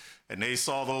inaugurated, and they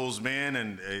saw those men,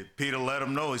 and Peter let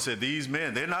them know. He said, these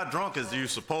men, they're not drunk as you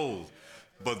suppose,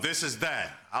 but this is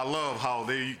that. I love how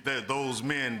those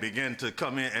men begin to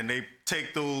come in and they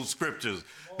take those scriptures,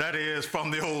 that is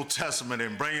from the Old Testament,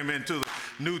 and bring them into the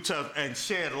New Testament and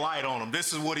shed light on them.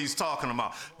 This is what he's talking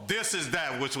about. This is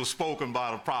that which was spoken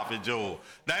by the prophet Joel,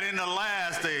 that in the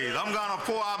last days, I'm going to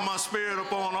pour out my spirit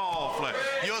upon all flesh.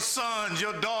 Your sons,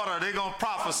 your daughter, they're going to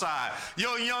prophesy.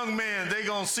 Your young men, they're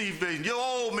going to see vision. Your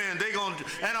old men, they're going to,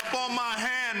 and upon my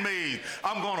handmaid,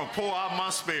 I'm going to pour out my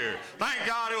spirit. Thank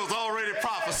God it was already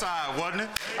prophesied, wasn't it?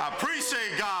 I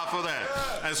appreciate God for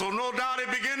that. And so no doubt it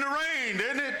began to rain,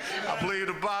 didn't it? I believe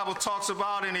the Bible talks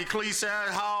about in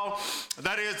Ecclesiastes how,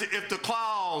 that is, if the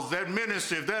clouds, that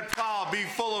ministry, if that cloud be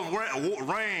full of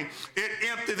rain, it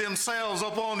empty themselves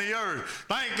upon the earth.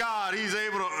 Thank God he's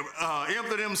able to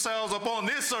empty themselves upon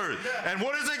this earth. And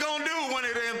what is it going to do when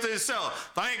it empties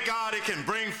itself? Thank God it can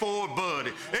bring forward bud.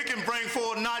 It can bring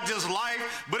forward not just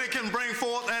life, but it can bring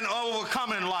forth an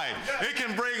overcoming life. It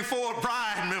can bring forth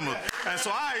bride members. And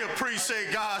so I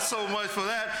appreciate God so much for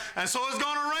that. And so it's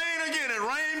going to rain again. It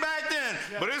rained back then,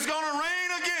 but it's going to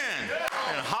rain again.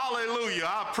 And hallelujah,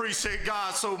 I appreciate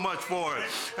God so much for it.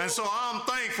 And so I'm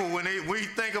thankful when we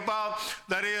think about,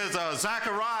 that is,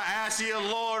 Zechariah asked ye,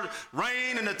 Lord,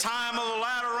 rain in the time of the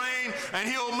latter rain, and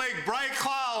he'll make bright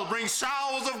clouds, bring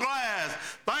showers of glass.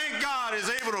 Thank God is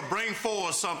able to bring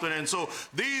forth something. And so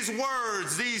these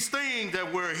words, these things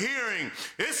that we're hearing,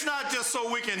 it's not just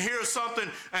so we can hear something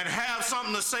and have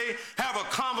something to say, have a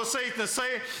conversation to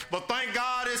say, but thank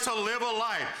God it's to live a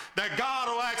life that God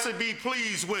will actually be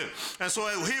pleased with. And so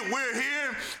we're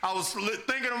here. I was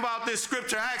thinking about this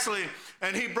scripture actually,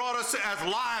 and he brought us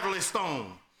as lively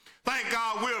stone. Thank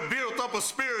God we're built up a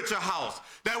spiritual house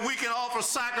that we can offer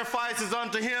sacrifices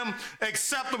unto him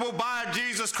acceptable by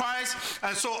Jesus Christ.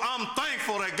 And so I'm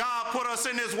thankful that God put us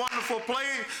in this wonderful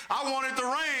place. I want it to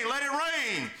rain. Let it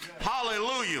rain.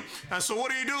 Hallelujah. And so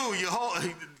what do?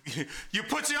 You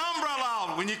put your umbrella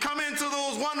out. When you come into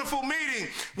those wonderful meetings,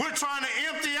 we're trying to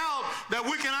empty out that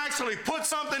we can actually put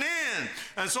something in.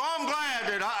 And so I'm glad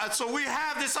that so we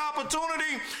have this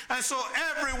opportunity. And so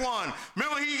everyone,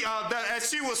 remember that as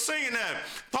she was singing that,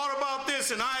 thought about this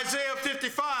in Isaiah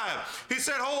 55. He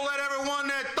said, "Oh, let everyone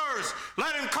that thirst,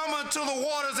 let him come unto the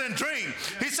waters and drink."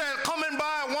 He said, "Come and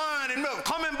buy wine and milk.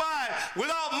 Come and buy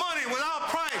without money, without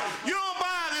price." You don't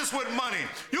buy this with money.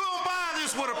 You don't buy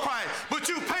this with a price, but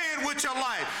you pay it with your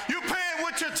life. You pay it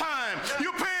with your time.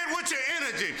 You pay it with your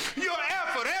energy, your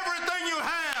effort, everything you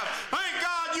have. Thank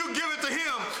God you give it to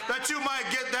him that you might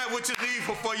get that which is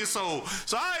needful for your soul.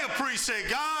 So I appreciate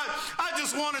God. I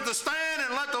just wanted to stand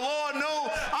and let the Lord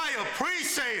know I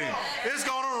appreciate him. It's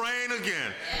going to rain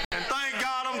again. And thank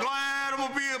God I'm glad I'm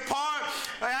going to be a part.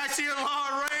 Actually,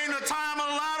 Lord, rain, the time of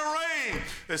the latter rain.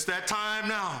 It's that time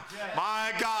now.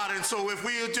 My God. And so if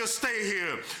we'll just stay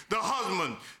here, the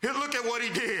husband, look at what he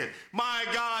did. My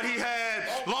God, he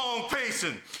had long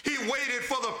patience. He waited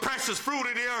for the precious fruit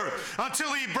of the earth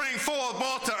until he bring forth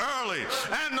both the early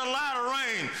and the latter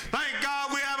rain. Thank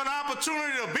God we have an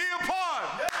opportunity to be a part.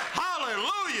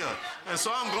 Hallelujah. And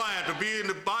so I'm glad to be in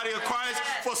the body of Christ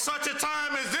for such a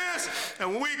time as this.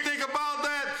 And when we think about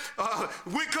that,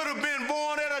 we could have been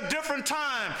born at a different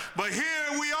time, but here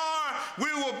we are.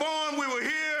 We were born, we were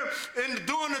here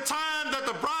during the time that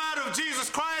the bride of Jesus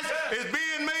Christ is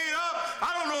being made up.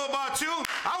 I don't know about you.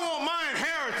 I want my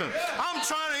inheritance. I'm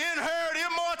trying to inherit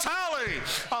immortality.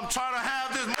 I'm trying to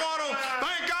have this mortal.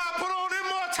 Thank God, put on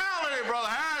immortality,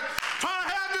 brother. Trying to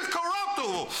have this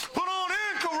corruptible. Put on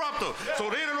incorruptible.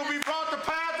 So then it'll be brought to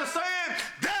pass the saying,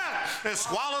 death is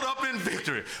swallowed up in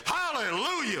victory.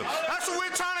 Hallelujah. That's what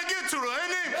we're trying to get to,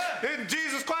 isn't it? And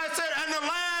Jesus Christ said, and the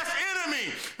last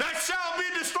enemy that shall be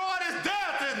destroyed is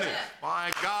death, isn't it?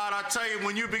 My God, I tell you,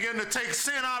 when you begin to take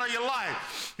sin out of your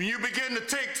life, when you begin to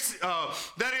take sin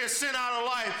out of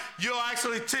life, you're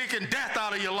actually taking death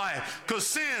out of your life. Because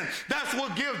sin, that's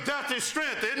what gives death its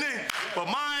strength, isn't it? But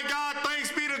my God,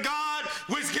 thanks be to God,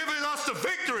 which gives us the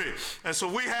victory And so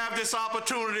we have this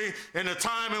opportunity in the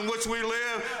time in which we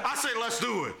live. I say, let's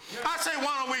do it. I say,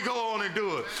 why don't we go on and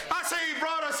do it? I say, he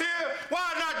brought us here.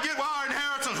 Why not get our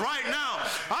inheritance right now?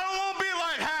 I don't want to be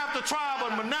like half the tribe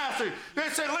of Manasseh. They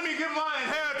say, let me give my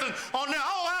inheritance on there.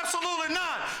 Oh, absolutely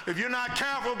not. If you're not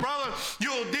careful, brother,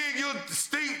 you'll dig your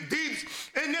deep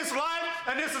in this life,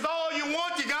 and this is all you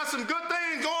want. You got some good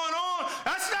things going on.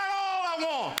 That's not all I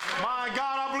want. My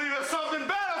God, I believe there's something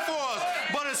better for us,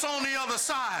 but it's on the other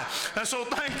side. And so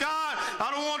thank God,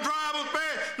 I don't want to drive us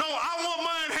back. No, I want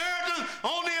my inheritance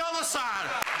on the other side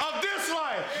of this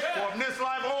life. For in this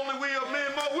life only we are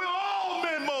men, we're all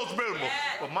men most miserable.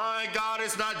 But my God,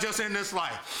 it's not just in this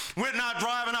life. We're not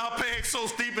driving our pegs so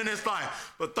steep in this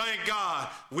life. But thank God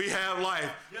we have life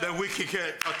that we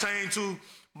can attain to.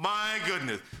 My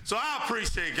goodness. So I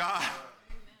appreciate God.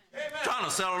 Trying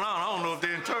to settle down. I don't know if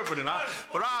they're interpreting,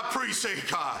 but I appreciate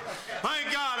God.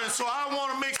 Thank God. And so I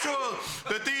want to make sure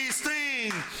that these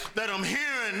things that I'm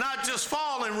hearing not just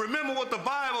fall. And remember what the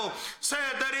Bible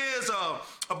said, that is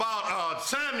about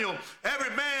Samuel.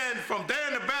 Every man from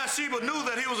Dan to Bathsheba knew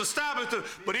that he was established,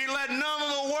 but he let none of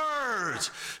the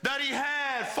words that he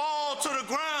had fall to the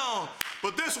ground.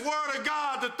 But this word of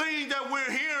God, the thing that we're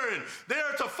hearing,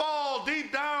 they're to fall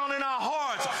deep down in our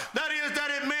hearts. That is, that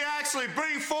it may actually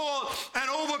bring forth an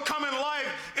overcoming life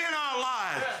in our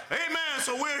lives. Amen.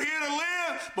 So we're here to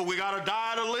live, but we got to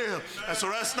die to live. And so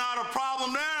that's not a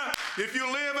problem there. If you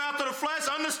live after the flesh,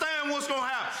 understand what's going to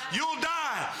happen. You'll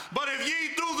die. But if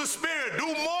ye through the Spirit do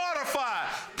mortify,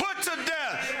 put to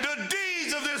death the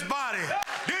deeds of this body,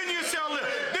 then you shall live.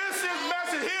 This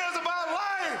message here is about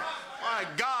life. My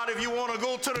God, if you want to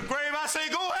go to the grave, I say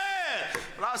go ahead.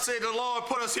 But I say the Lord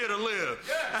put us here to live.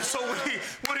 And so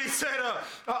when he said,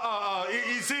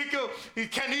 Ezekiel,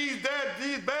 can these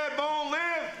bad bones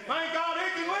live? Thank God they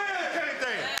can live, can't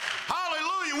they?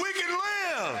 Hallelujah, we can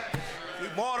live. We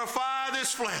mortify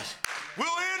this flesh. We'll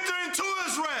enter into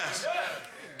his rest.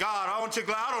 God, I want you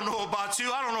glad. I don't know about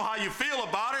you. I don't know how you feel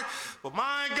about it. But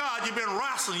my God, you've been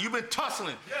wrestling. You've been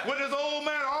tussling with this old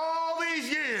man all these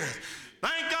years.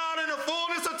 Thank God in the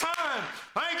fullness of time.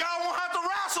 Thank God I won't have to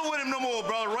wrestle with him no more,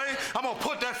 Brother Ray. I'm going to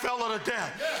put that fella to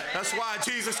death. That's why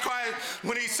Jesus Christ,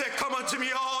 when he said, come unto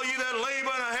me all ye that labor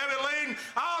and are heavy laden,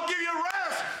 I'll give you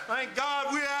rest. Thank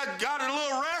God we had got a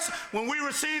little rest. When we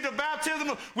received the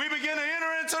baptism, we begin to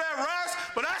enter into that rest.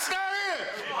 But that's not it.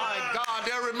 My God,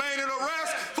 there remained a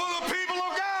rest for the people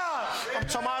of God. I'm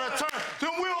talking about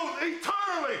then we'll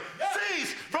eternally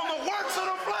cease from the works of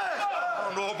the flesh. I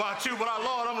don't know about you, but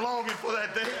Lord, I'm longing for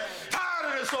that day.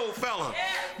 Tired of this old fella.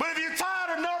 But if you're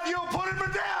tired enough, you'll put him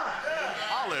down.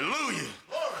 Hallelujah.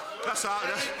 That's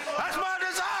my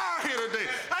desire here today.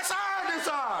 That's our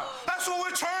desire. That's what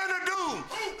we're trying to do.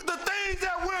 The things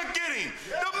that we're getting,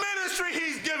 the ministry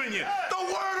he's giving you, the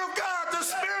word of God, the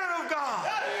Spirit of God.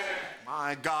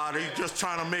 My God, he's just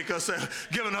trying to make us,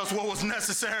 giving us what was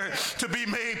necessary to be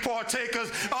made partakers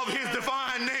of his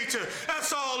divine nature.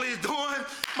 That's all he's doing.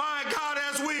 My God,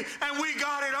 we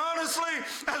got it honestly,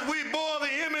 as we bore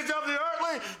the image of the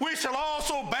earthly, we shall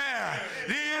also bear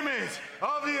the image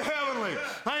of the heavenly.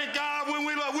 Thank God when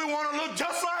we want to look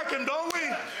just like him, don't we?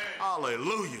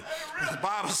 Hallelujah. The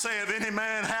Bible says if any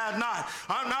man had not,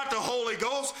 I'm not the Holy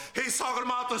Ghost. He's talking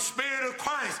about the Spirit of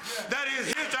Christ. That is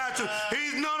his attribute.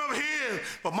 He's none of his.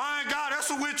 But my God, that's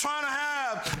what we're trying to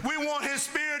have. We want his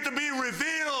Spirit to be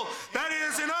revealed. That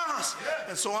is in us.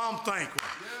 And so I'm thankful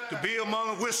to be among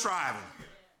us. We're striving.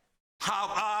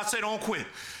 I say don't quit.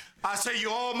 I say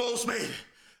you almost made it.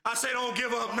 I say don't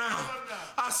give up now.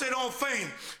 I say don't faint.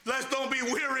 Don't be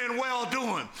weary in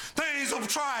well-doing. Things will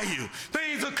try you.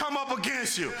 Things will come up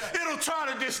against you. It'll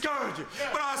try to discourage you.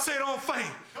 But I say don't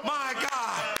faint. My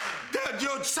God, that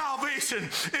your salvation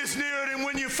is nearer than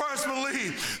when you first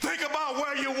believed. Think about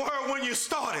where you were when you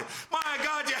started. My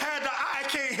God, you had I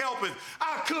can't help it.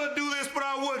 I could do this, but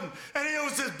I wouldn't. And it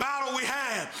was this battle we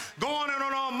had going on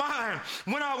our mind.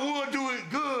 When I would do it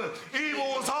good, evil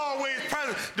was always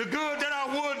present. The good that I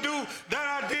would do,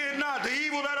 that I did not. The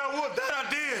evil that I would, that I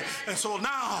did. And so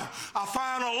now I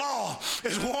find a law.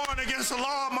 It's warring against the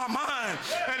law of my mind,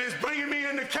 and it's bringing me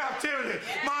into captivity.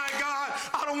 My God,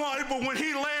 I don't want it, but when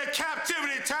he led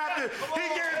captivity captive, he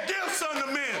gave gifts unto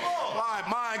men.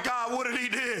 My God, what did he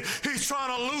do? He's trying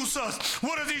to loose us.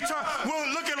 What is he trying?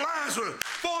 Well, look at Lazarus.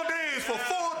 4 days for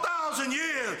 4,000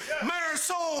 years. Man's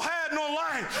soul had no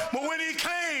life. But when he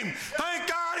came, thank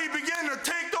God he began to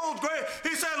take those graves.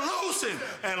 He said, loose him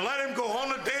and let him go. On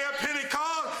the day of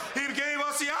Pentecost, he gave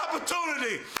us the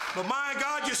opportunity. But my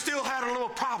God, you still had a little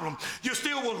problem. You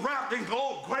still was wrapped in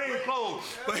grave clothes.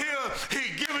 But here,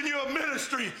 he giving you a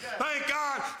ministry, thank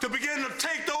God, to begin to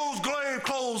take those grave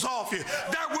clothes souls off you,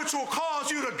 that which will cause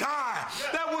you to die,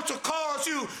 that which will cause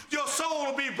your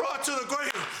soul to be brought to the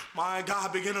grave. My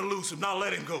God, begin to loose him. Now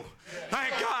let him go.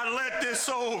 Thank God, let this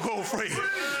soul go free.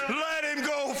 Let him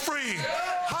go free.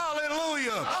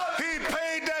 Hallelujah. He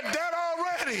paid that debt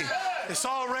already. It's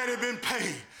already been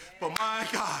paid. But my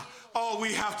God, all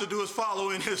we have to do is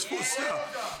follow in his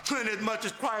footsteps. And as much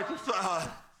as Christ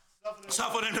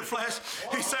suffered in the flesh,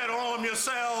 he said, arm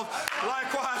yourselves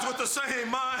likewise with the same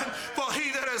mind. For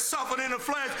he that has suffered in the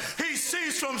flesh, he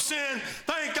ceased from sin.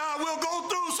 Thank God we'll go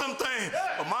through some things.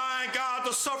 But my God,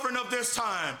 the suffering of this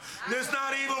time is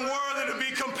not even worthy to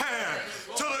be compared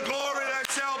to the glory that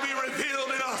shall be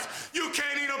revealed in us. You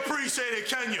can't even appreciate it,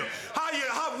 can you?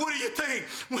 What do you think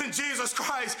when Jesus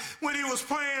Christ, when he was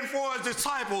praying for his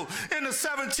disciples in the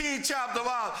 17th chapter,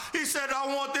 he said, I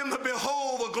want them to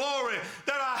behold the glory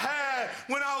that I had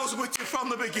when I was with you from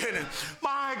the beginning.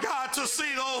 My God, to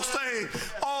see those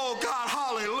things. Oh God,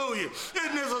 hallelujah.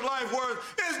 Isn't this a life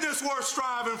isn't this worth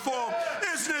striving for?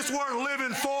 Isn't this worth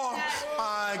living for?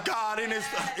 My God, in his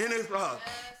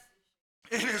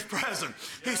presence,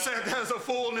 he said there's a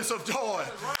fullness of joy,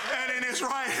 and in his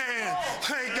right hand,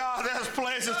 thank God, there's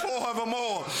places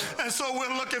forevermore. And so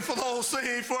we're looking for those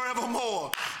things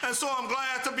forevermore. And so I'm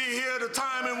glad to be here at the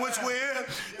time in which we're in.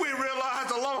 We realize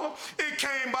the law, it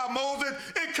came by Moses.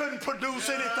 It couldn't produce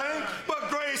anything but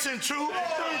grace and truth.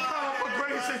 It didn't come for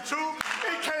grace and truth.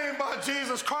 It came by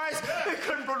Jesus Christ. It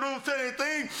couldn't produce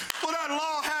anything. For that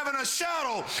law having a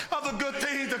shadow of the good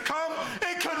things to come,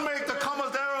 it couldn't make the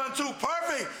comers thereunto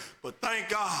perfect. But thank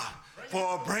God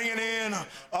for bringing in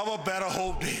of a better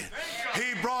hope did.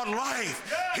 He brought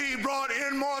life. He brought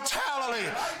immortality.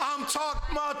 I'm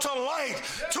talking about to light,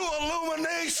 to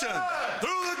illumination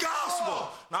through the gospel.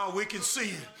 Now we can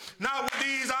see it. Not with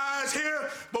these eyes here,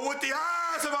 but with the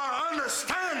eyes of our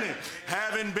understanding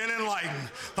having been enlightened.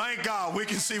 Thank God we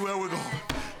can see where we're going.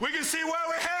 We can see where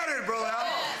we're headed, brother.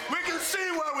 We can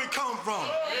see where we come from.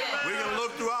 We can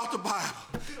look throughout the Bible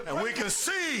and we can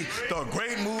see the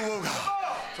great move of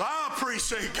God. So I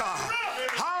appreciate God.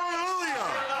 Hallelujah.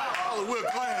 Oh, we're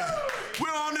glad.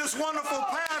 We're on this wonderful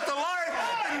path of life,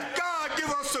 and God give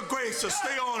us the grace to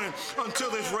stay on it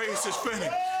until this race is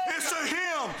finished. It's to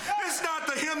him. It's not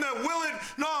to him that will it,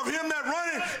 nor of him that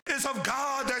runneth. It's of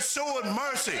God that showeth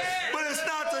mercy. But it's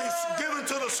not given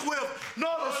to the swift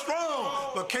nor the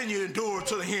strong. But can you endure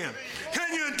to the end?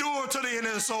 Can you endure to the end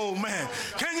of this old man?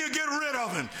 Can you get rid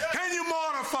of him? Can you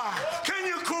mortify? Can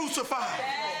you crucify?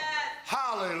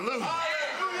 Hallelujah.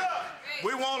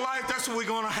 We want life, that's what we're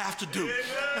going to have to do.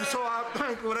 And so I'm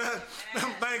thankful for that.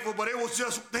 I'm thankful, but it was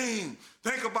just a thing.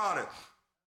 Think about it.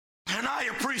 And I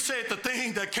appreciate the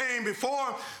thing that came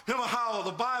before. Remember how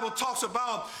the Bible talks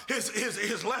about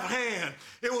his left hand.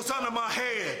 It was under my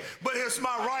head, but it's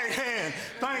my right hand.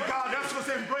 Thank God, that's what's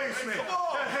embraced me.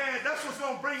 That hand, that's what's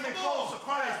going to bring me close to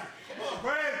Christ.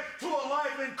 Bring to a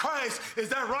life in Christ is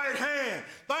that right hand.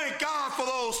 Thank God for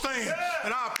those things.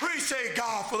 And I appreciate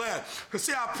God for that. Because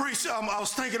see, I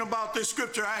was thinking about this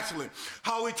scripture actually.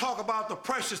 How we talk about the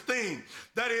precious thing.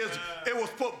 That is, it was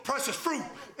put, precious fruit.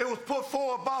 It was put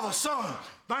forward by the Son.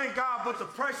 Thank God, but the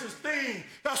precious thing,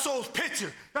 that's those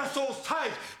pictures, that's those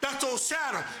types, that's those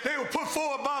shadows. They were put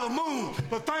forward by the moon.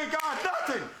 But thank God,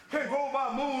 nothing can go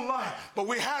by moonlight. But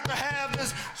we have to have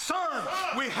this sun.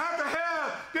 We have to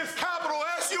have this capital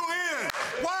S-U-N.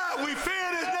 Why? We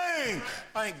fear his name.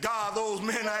 Thank God those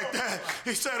men like that.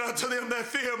 He said, unto them that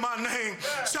fear my name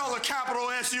shall the capital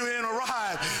S-U-N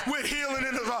arise with healing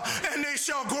in the and they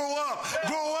shall grow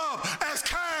up as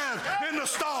calves in the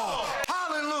stall.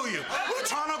 Hallelujah. We're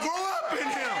trying to grow up in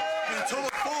him into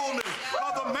the fullness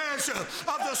of the measure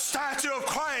of the stature of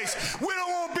Christ. We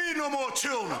don't want to be no more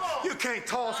children. You can't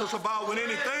toss us about with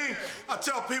anything. I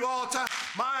tell people all the time,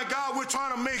 my God, we're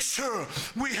trying to make sure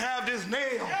we have this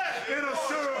nail in a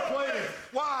sure place.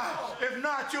 Why? If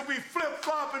not, you'll be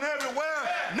flip-flopping everywhere.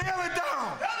 Nail it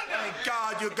down. Thank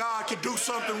God your God can do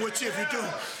something with you if you do.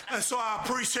 And so I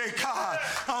appreciate God.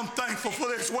 I'm thankful for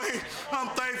this way. I'm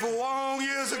thankful long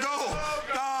years ago.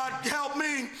 God helped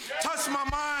me, touched my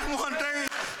mind one day,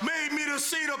 made me to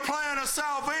see the plan of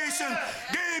salvation,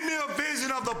 gave me a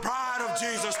vision of the bride of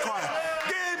Jesus Christ,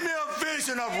 gave me a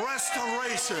vision of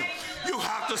restoration. You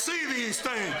have to see these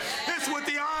things. It's with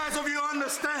the eyes of your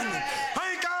understanding.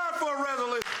 Thank God for a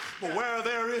revelation. But where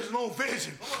there is no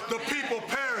vision, the people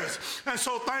perish. And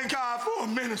so thank God for a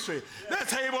ministry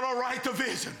that's able to write the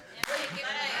vision.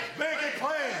 Make it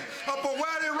plain. Upon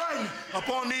where they're writing?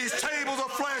 Upon these tables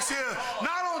of flesh here.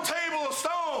 Not on table of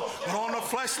stone, but on the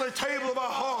fleshly table of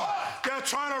our heart. They're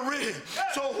trying to read it.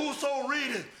 So whoso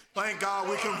read it, thank God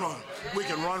we can run. We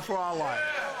can run for our life.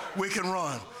 we can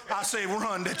run. I say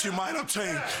run that you might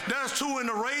obtain. There's two in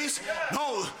the race.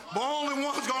 No, but only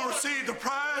one's going to receive the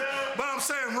prize. But I'm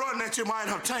saying run that you might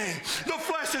obtain. The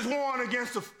flesh is warring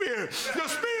against the spirit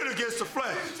against the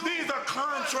flesh. These are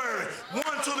contrary one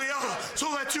to the other,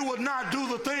 so that you would not do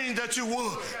the things that you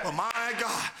would. But my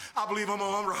God, I believe I'm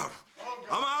out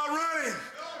running.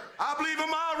 I believe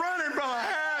I'm out running, brother.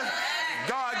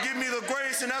 God give me the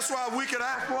grace, and that's why we could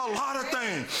ask for a lot of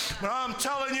things. But I'm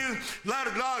telling you, let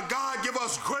God give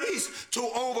us grace to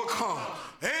overcome.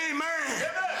 Amen.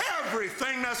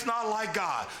 Everything that's not like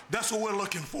God, that's what we're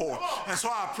looking for. And so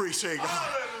I appreciate God.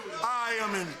 I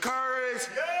am encouraged.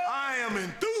 I am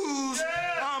enthused.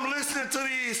 I'm listening to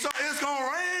these. So it's going to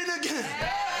rain again.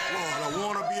 Lord, I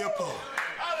want to be a part.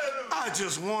 I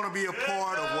just want to be a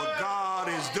part of what God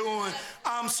is doing.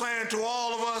 I'm saying to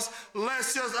all of us,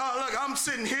 let's just, look, I'm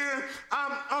sitting here,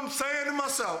 I'm saying to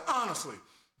myself, honestly,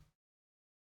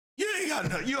 you ain't got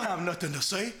nothing, you don't have nothing to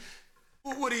say.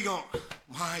 What are you going,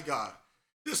 my God,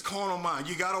 this carnal mind,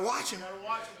 you got to watch him.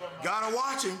 Got to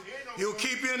watch him. He'll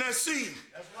keep you in that seat.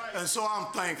 And so I'm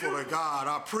thankful to God.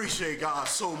 I appreciate God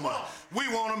so much. We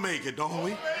want to make it, don't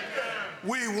we?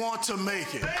 We want to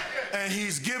make it. And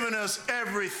he's given us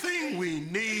everything we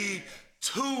need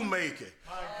to make it.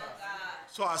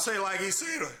 So I say like he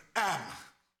said to Adam,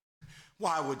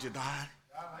 why would you die?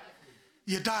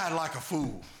 You died like a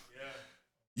fool.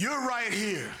 You're right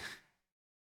here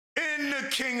in the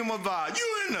kingdom of God.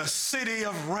 You're in the city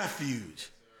of refuge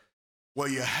where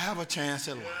you have a chance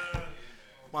at life.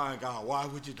 My God, why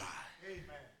would you die?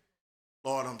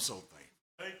 Lord, I'm so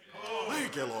thankful.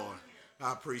 Thank you, Lord.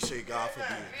 I appreciate God for being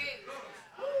here.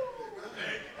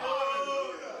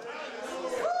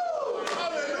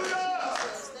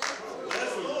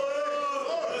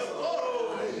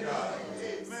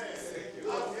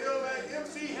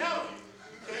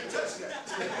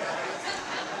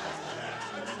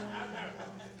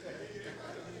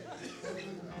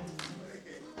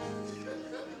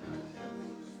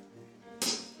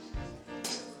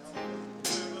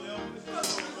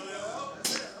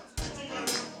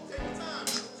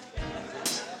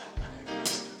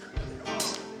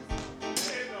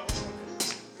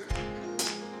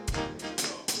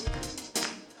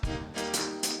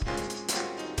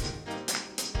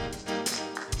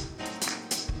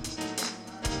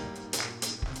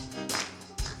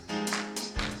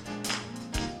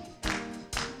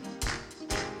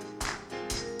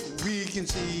 We can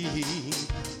see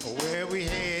where we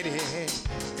headed,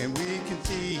 and we can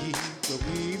see where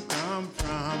we've come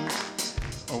from.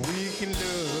 We can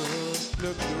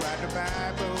look throughout the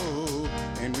Bible,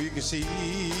 and we can see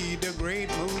the great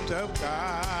moves of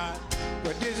God.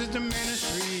 But this is the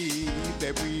ministry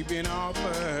that we've been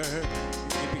offered.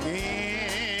 It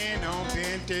began on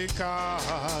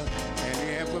Pentecost, and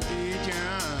we have a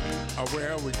vision of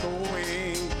where we're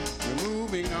going. We're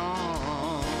moving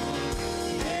on.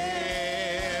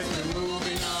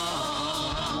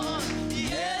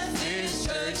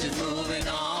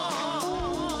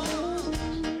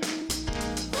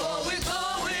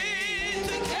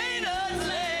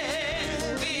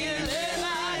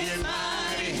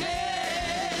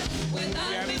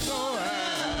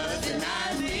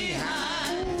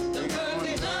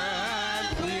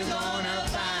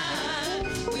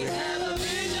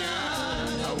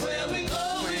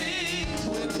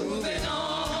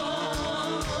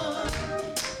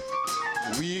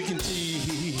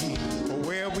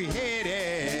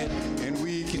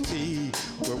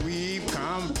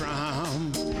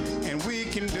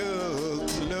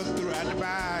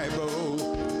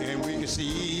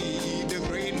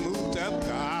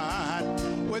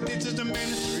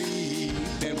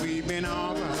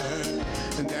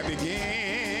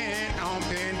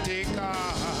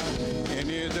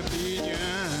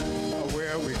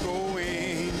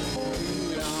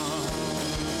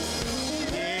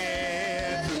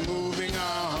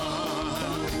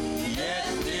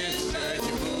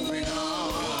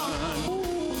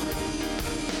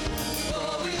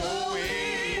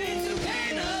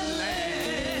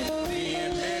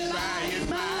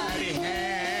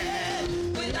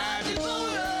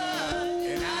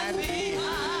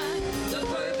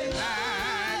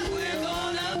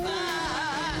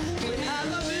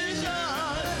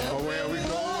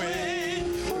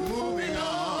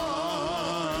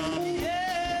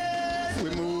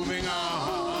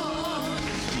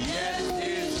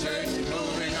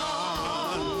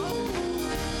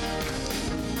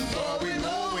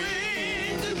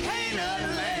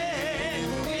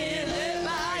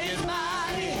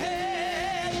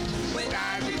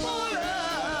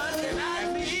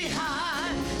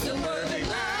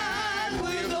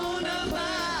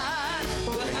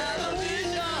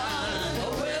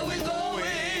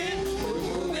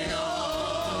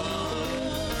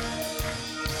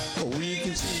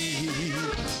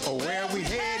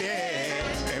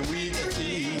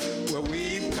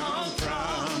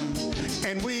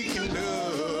 And we can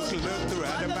look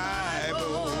throughout the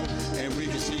Bible, and we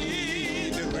can see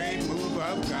the great move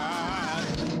of God.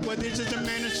 Well, this is the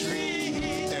ministry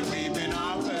that we've been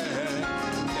offered,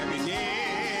 that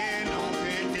began on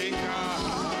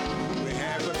Pentecost. We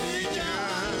have a vision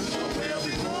of where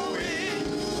we're going,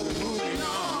 moving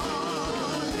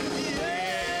on.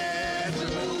 Yes,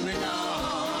 we're moving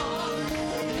on.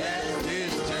 Yes,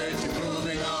 this church is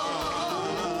moving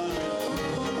on.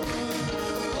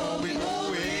 Oh, we're going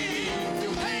to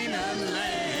Canaan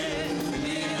land,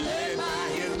 being led by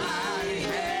His mighty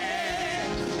hand.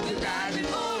 The God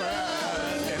before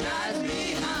us and eyes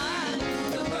behind,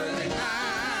 the perfect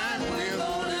line we're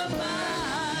gonna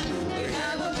find. We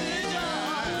have a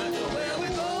vision of where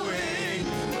we're going.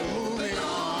 We're moving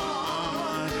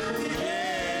on.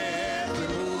 Yes, we're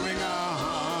moving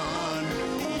on.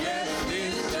 Yes,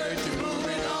 this church is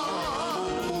moving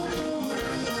on.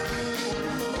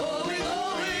 Oh, we're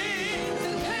going to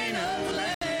Canaan's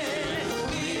land,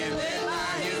 being led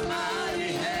by His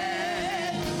mighty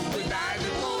hand. The God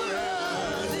before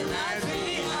us and eyes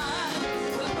behind,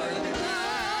 the perfect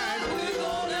life we're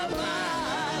gonna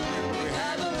find. We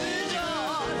have a vision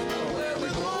of where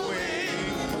we're going,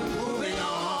 moving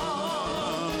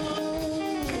on.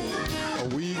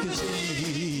 We can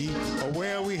see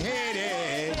where we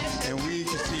headed, and we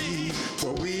can see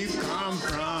where we've come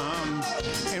from,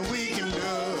 and we can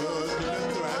look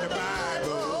throughout the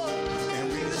Bible,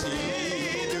 and we can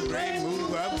see the great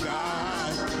move of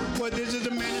God. Well, this is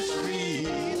the ministry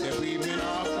that we've been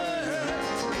offered,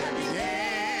 that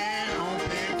began on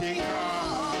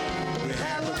Pentecost. We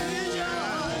have a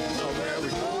vision of where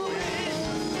we're going,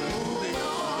 moving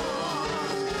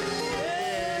on.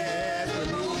 Yes,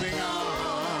 we're moving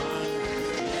on.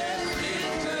 Yes, this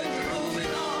church is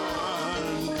moving on.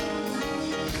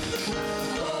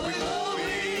 Oh, we're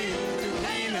going to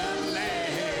Canaan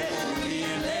land,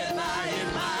 being led by His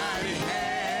mighty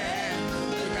hand.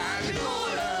 The God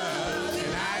before us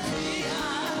and eyes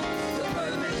behind, the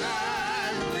perfect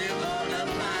life we're gonna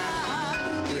find.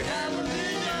 We have a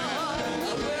vision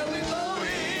of where we're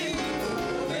going,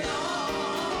 moving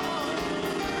on.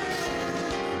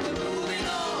 We're moving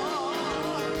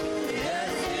on.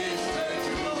 Yes, this church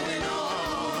is moving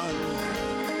on.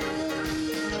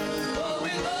 Oh,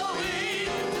 we're going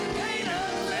to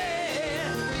Canaan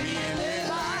land, being led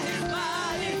by His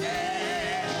mighty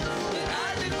hand. The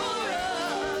God before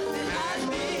us and eyes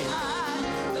behind,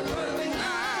 the perfect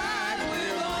life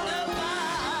we're gonna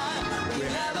find. We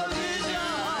have a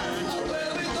vision of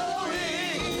where we're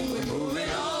going, we're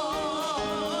moving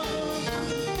on.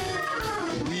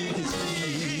 We can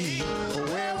see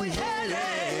where we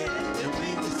headed, and we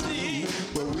can see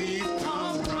where we've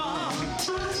come from,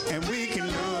 and we can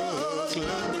look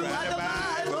throughout the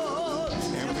Bible,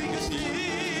 and we can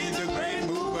see the great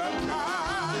move of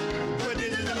God. But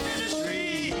this is the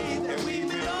ministry that we've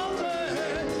been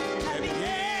offered, that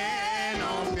began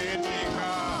on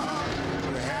Pentecost.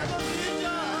 We have a vision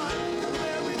of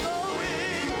where we're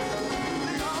going,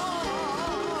 moving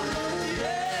on.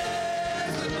 Yes,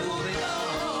 we're moving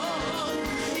on.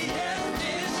 Yes,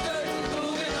 this church is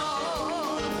moving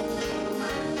on.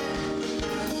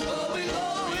 Oh, we're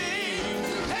going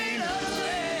to Canaan's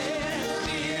land,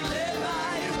 being led by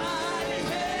His mighty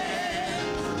hand.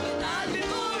 The God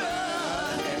before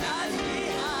us and eyes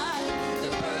behind, the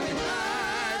perfect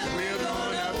life we're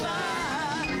gonna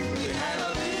find. We have a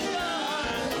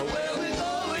vision of where we're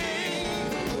going,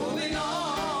 moving on.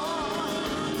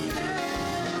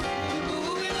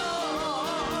 Moving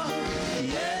on.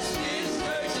 Yes, this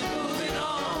church is moving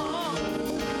on.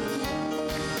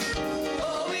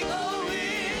 Oh, we're going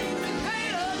to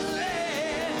Canaan's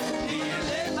land, being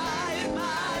led by His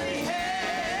mighty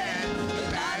hand. The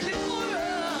God before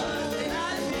us and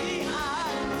eyes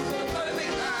behind, the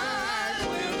perfect life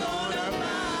we're gonna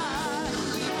find.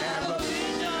 We have a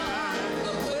vision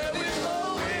of where we're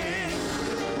going,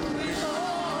 moving on.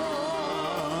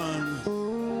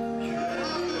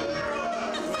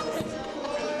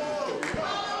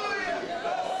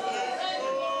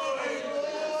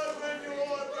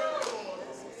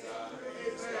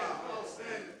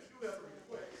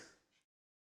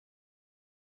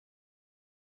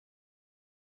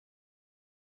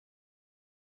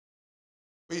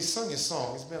 We sung a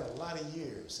song. It's been a lot of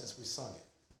years since we sung it.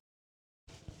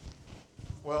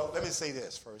 Well, let me say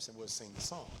this first, and we'll sing the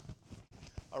song.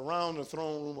 Around the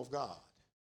throne room of God,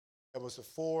 there was the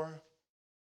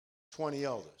 420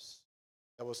 elders.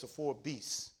 There was the 4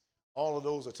 beasts. All of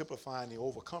those are typifying the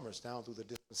overcomers down through the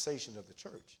dispensation of the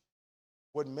church.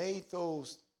 What made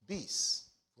those beasts,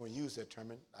 I'm going to use that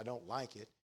term, I don't like it,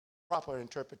 proper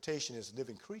interpretation is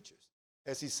living creatures.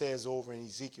 as he says over in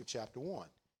Ezekiel chapter 1.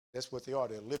 That's what they are.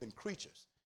 They're living creatures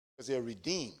because they're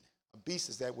redeemed. A beast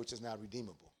is that which is not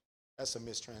redeemable. That's a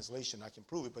mistranslation. I can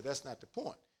prove it, but that's not the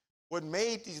point. What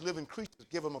made these living creatures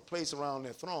give them a place around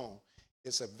their throne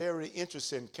is a very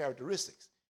interesting characteristics.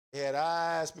 They had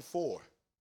eyes before.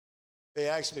 They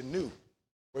actually knew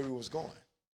where he was going.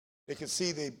 They could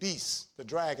see the beast, the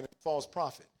dragon, the false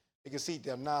prophet. They could see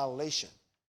the annihilation.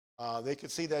 They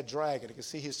could see that dragon. They could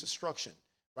see his destruction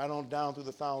right on down through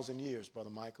the 1,000 years, Brother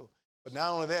Michael. But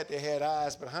not only that, they had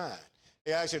eyes behind.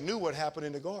 They actually knew what happened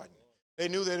in the garden. They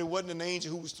knew that it wasn't an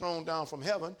angel who was thrown down from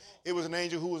heaven. It was an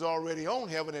angel who was already on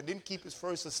heaven and didn't keep his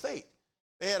first estate.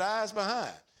 They had eyes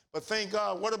behind. But thank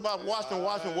God, what about watchmen,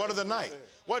 what of the night?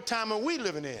 What time are we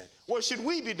living in? What should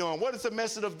we be doing? What is the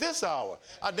message of this hour?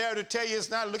 I dare to tell you it's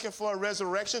not looking for a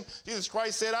resurrection. Jesus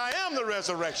Christ said, I am the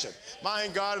resurrection. My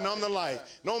God, and I'm the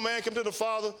life. No man come to the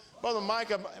Father. Brother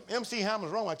Mike, MC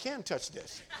Hammer's wrong. I can't touch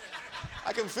this.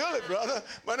 I can feel it, brother.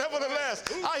 But nevertheless,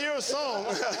 I hear a song.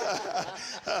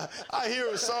 I hear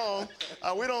a song.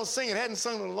 We don't sing it. Hadn't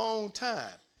sung in a long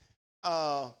time.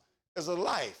 There's a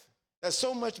life that's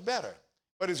so much better.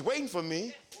 But it's waiting for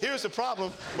me. Here's the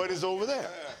problem, but it's over there.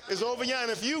 It's over here.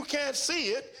 And if you can't see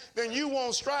it, then you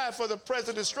won't strive for the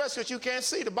present distress because you can't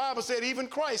see. The Bible said even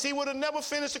Christ, he would have never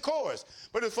finished the course.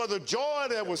 But it's for the joy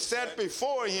that was set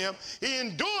before him. He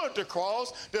endured the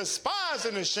cross,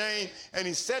 despising the shame, and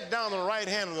he sat down on the right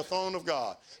hand of the throne of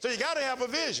God. So you got to have a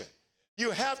vision. You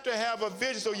have to have a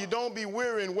vision so you don't be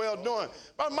weary and well doing.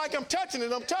 But Mike, I'm touching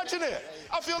it.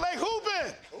 I feel like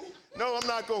hooping. No, I'm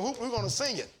not going to hoop. We're going to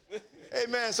sing it.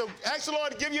 Amen. So ask the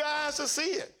Lord to give you eyes to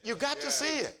see it. You got to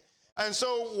see it. And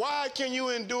so why can you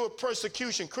endure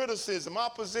persecution, criticism,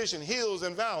 opposition, hills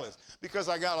and valleys? Because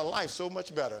I got a life so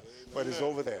much better, but it's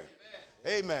over there.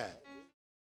 Amen.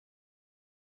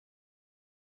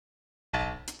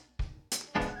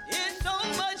 It's so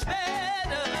much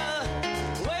better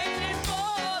waiting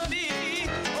for me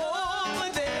over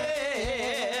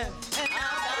there. And I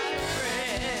got a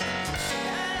friend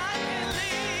that I can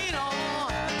lean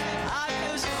on. I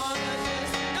feel stronger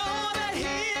just to know that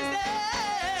he's there.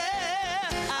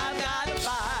 I've got a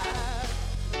fire,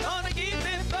 gonna keep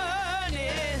it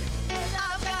burning.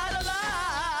 I've got a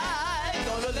light,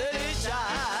 gonna let it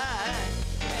shine.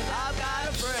 And I've got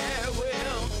a prayer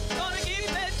wheel, gonna keep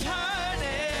it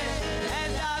turning.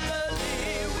 And I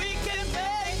believe we can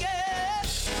make it.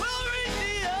 We'll reach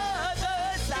the other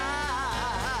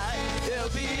side. There'll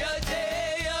be a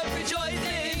day of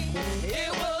rejoicing.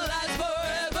 It will last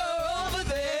forever over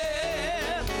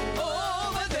there.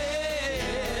 Over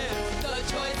there. The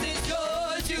choice is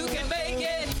yours. You can make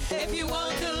it if you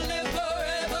want to live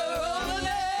forever over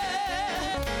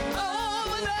there.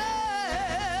 Over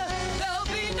there. There'll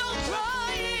be no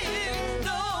crying,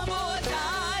 no more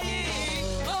dying.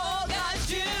 All God's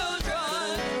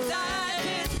children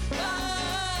satisfied.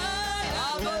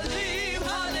 I believe,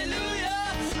 hallelujah.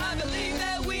 I believe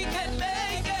that we can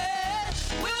make it.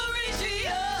 We'll reach the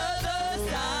other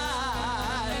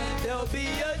side. There'll be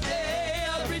a day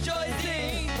of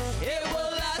rejoicing. It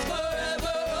will last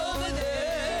forever over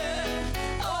there.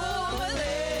 Over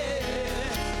there.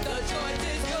 The choice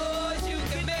is yours. You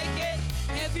can make it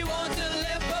if you want to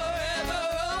live forever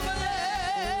over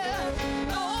there.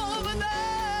 Over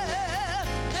there.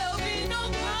 There'll be no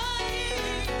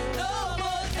crying, no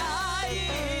more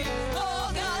dying.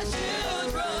 All God's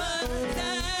children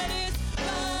satisfied.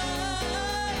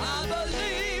 I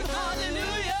believe,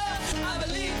 hallelujah. I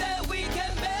believe that we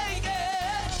can make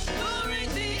it. We'll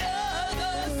reach the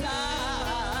other side.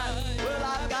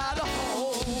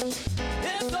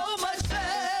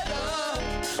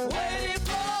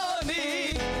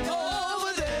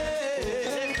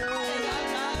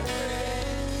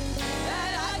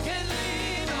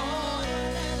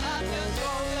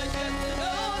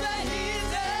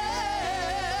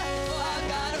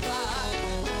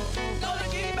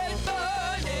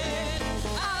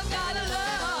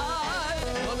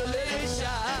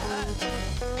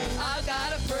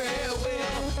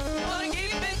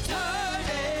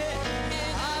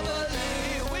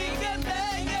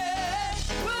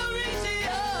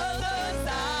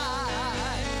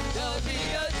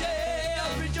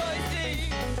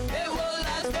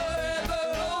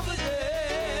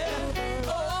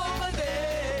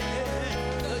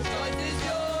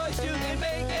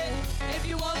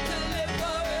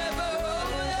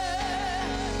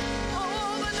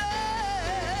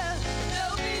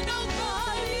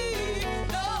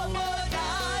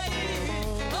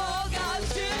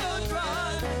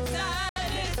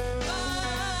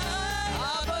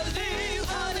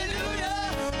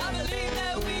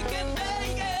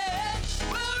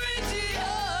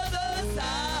 other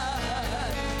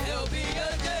side. There'll be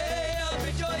a day of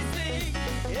rejoicing.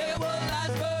 It will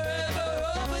last forever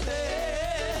over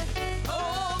there,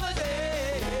 over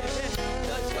there.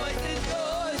 The choice is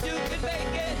yours, you can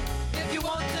make it if you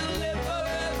want to live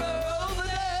forever over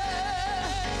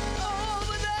there,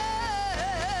 over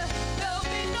there. There'll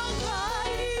be no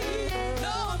crying,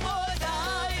 no more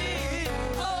dying.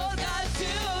 All God's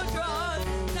children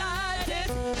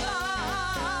satisfied.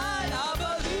 I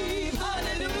believe,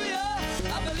 hallelujah,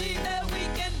 I believe that we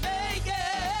can make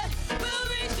it. We'll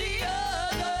reach the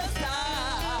other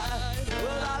side.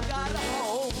 Well, I've got a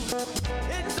home.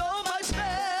 It's so much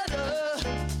better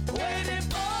waiting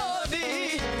for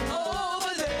me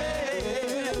over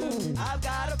there. I've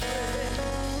got a friend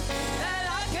that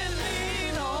I can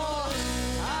lean on.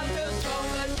 I feel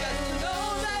stronger just to know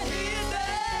that he's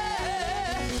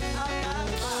there. I've got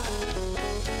a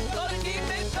fire, gonna keep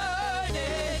it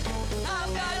burning.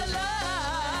 I've got a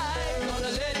light,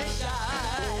 gonna let it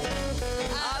shine.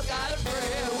 I've got a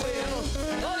prayer wheel,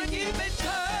 gonna keep it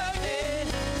turning.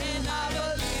 And I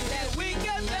believe that we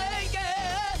can make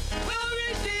it. We'll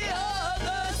reach the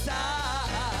other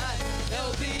side.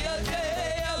 There'll be a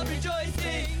day of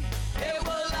rejoicing. It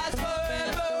will last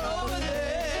forever over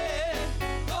there,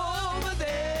 over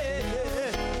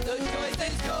there. The choice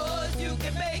is yours, you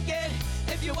can make it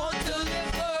if you want to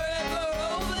live forever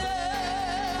over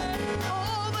there,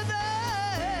 over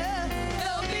there.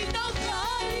 There'll be no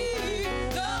crying,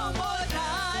 no more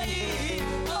dying.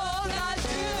 All God's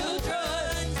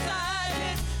children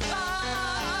satisfied.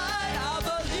 I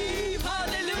believe,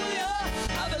 hallelujah,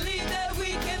 I believe that we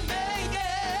can make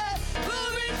it.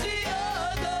 We'll reach the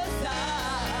other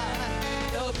side.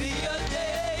 There'll be a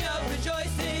day of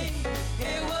rejoicing.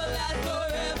 It will last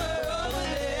forever over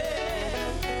there,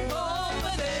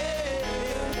 over there.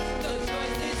 The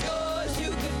choice is yours,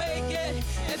 you can make it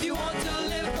if you want to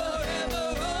live forever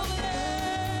over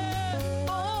there,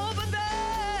 over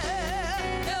there.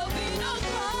 There'll be no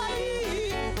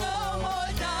crying, no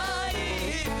more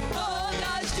dying. All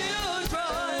God's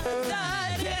children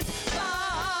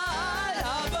satisfied.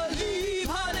 I believe,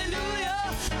 hallelujah,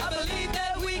 I believe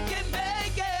that we can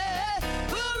make it.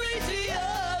 We'll reach the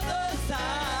other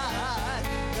side.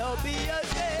 There'll be a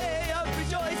day of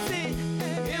rejoicing.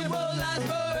 It will last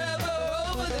forever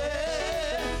over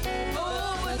there,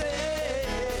 over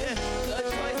there. The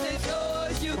choice is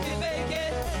yours, you can make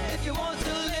it if you want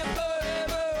to live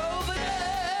forever over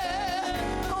there,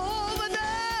 over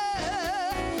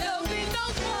there. There'll be no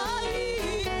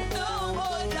crying, no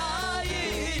more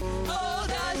dying. All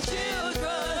God's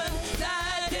children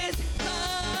satisfied.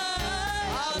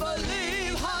 I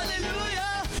believe,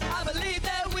 hallelujah, I believe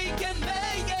that we can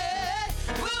make it.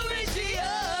 We'll reach the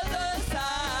other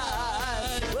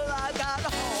side. Well, I got a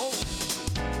home.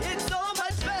 It's so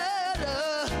much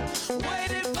better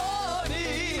waiting for me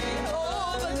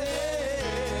over there.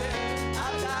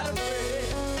 I've got a friend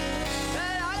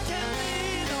that I can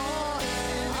lean on.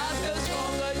 I feel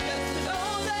stronger just to know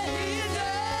that he's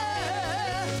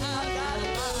there. I've got a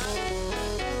fire,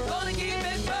 gonna keep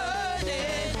it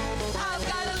burning. I've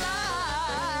got a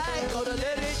light, gonna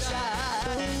let it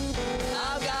shine.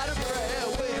 I've got a prayer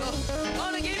wheel,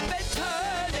 gonna keep it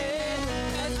turning.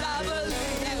 As I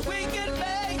believe that we can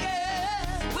make it,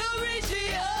 we'll reach the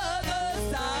other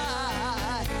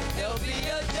side. There'll be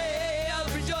a day of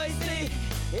rejoicing.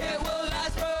 It will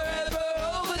last forever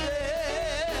over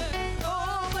there,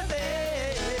 over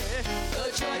there. The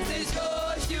choice is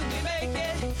yours, you can make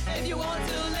it if you want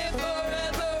to live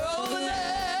forever over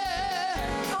there,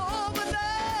 over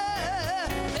there.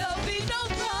 There'll be no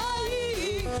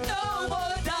crying, no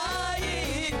more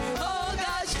dying. All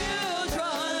God's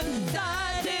children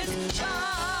satisfied.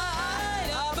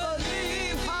 I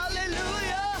believe,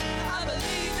 hallelujah, I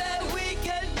believe that we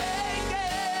can make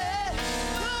it.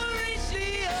 We'll reach the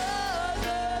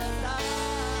other side.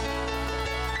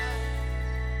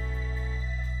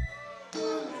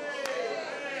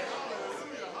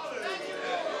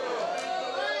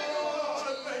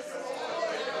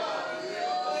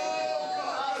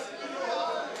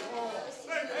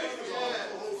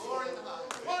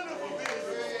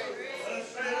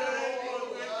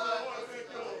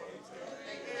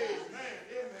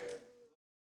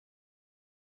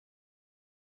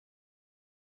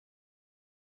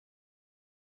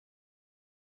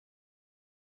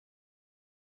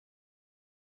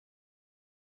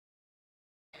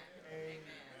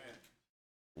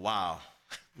 Wow.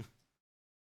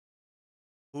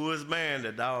 Who is man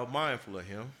that thou art mindful of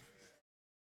him,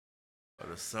 or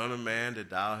the Son of Man that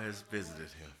thou hast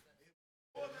visited him?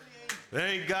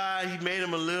 Thank God he made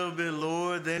him a little bit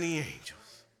lower than the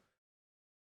angels.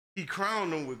 He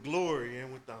crowned them with glory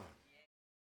and with honor.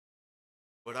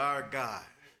 But our God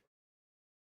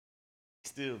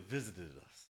still visited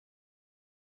us.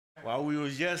 While we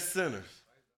was yet sinners,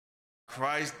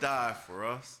 Christ died for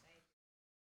us.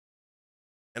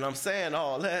 And I'm saying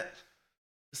all that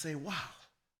to say, wow.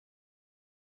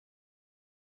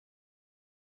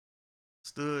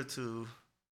 Stood to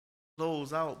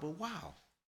close out, but wow.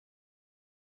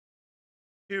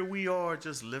 Here we are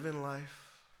just living life,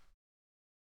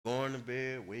 going to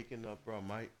bed, waking up, bro,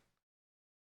 Mike.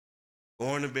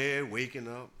 Going to bed, waking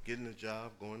up, getting a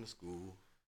job, going to school.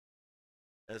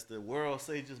 As the world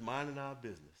say, just minding our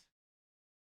business.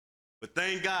 But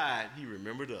thank God he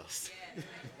remembered us.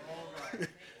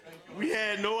 We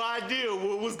had no idea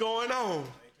what was going on.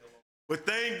 But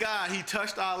thank God he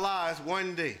touched our lives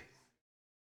one day.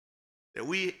 That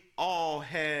we all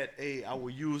had I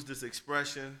will use this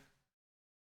expression,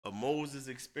 a Moses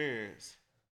experience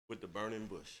with the burning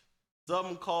bush.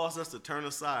 Something caused us to turn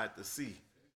aside to see.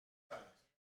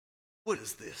 What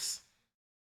is this?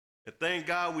 And thank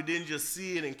God we didn't just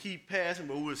see it and keep passing,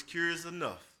 but we was curious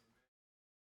enough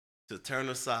to turn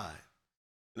aside.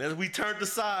 And as we turned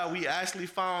aside, we actually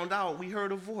found out, we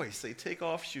heard a voice say, take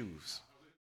off shoes.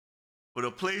 For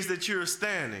the place that you're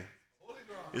standing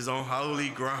is on holy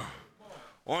ground.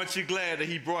 Aren't you glad that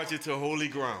he brought you to holy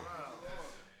ground?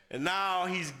 And now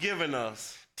he's given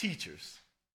us teachers,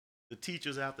 the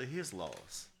teachers after his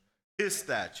laws, his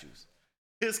statutes,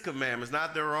 his commandments,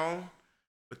 not their own,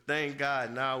 but thank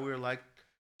God now we're like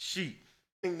sheep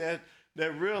that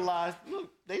realize, look,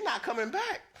 they're not coming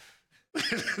back.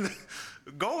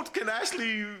 Goats can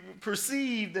actually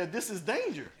perceive that this is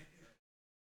danger.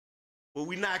 But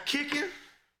we're not kicking,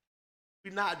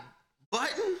 we're not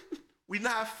butting, we're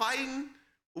not fighting,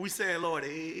 but we're saying, Lord,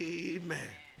 amen.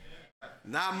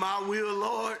 Not my will,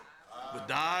 Lord, but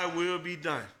thy will be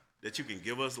done, that you can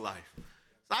give us life.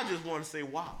 So I just want to say,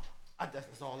 wow.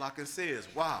 That's all I can say is,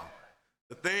 wow.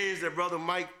 The things that Brother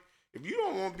Mike, if you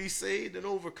don't want to be saved and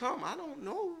overcome, I don't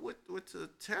know what to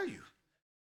tell you.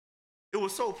 It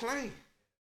was so plain.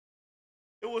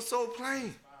 It was so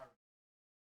plain.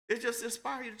 It just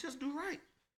inspired you to just do right.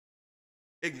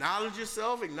 Acknowledge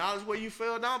yourself, acknowledge where you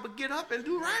fell down, but get up and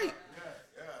do right.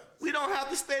 We don't have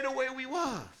to stay the way we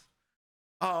was.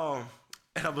 And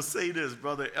I'm going to say this,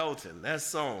 Brother Elton, that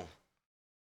song,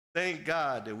 thank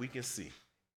God that we can see.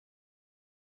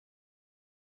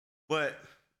 But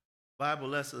the Bible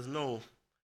lets us know,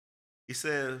 he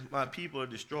says, my people are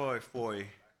destroyed for a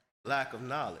lack of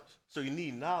knowledge. So you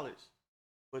need knowledge,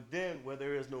 but then where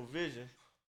there is no vision,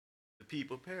 the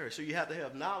people perish. So you have to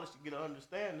have knowledge to get an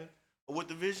understanding of what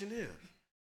the vision is.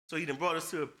 So he then brought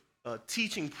us to a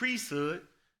teaching priesthood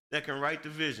that can write the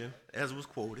vision, as was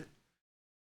quoted,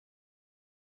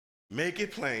 make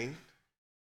it plain,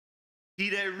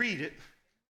 he that read it,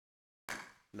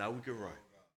 now we can run.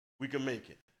 We can make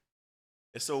it.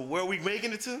 And so where are we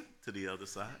making it to? To the other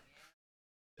side.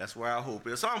 That's where our hope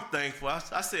is. So I'm thankful.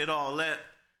 I said all that.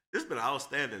 This has been an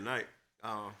outstanding night.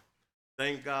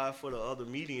 Thank God for the other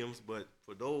mediums, but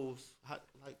for those, how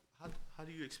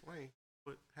do you explain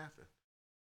what happened?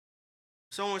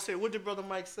 Someone said, what did Brother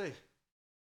Mike say?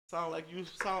 Sound like you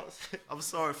sound, I'm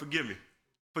sorry, forgive me.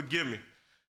 Forgive me.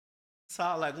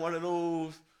 Sound like one of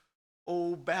those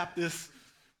old Baptist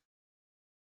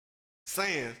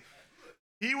sayings.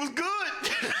 He was good.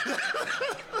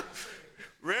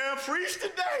 Rare preached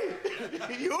today.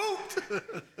 He hooped.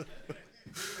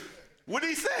 What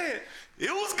he said, it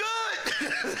was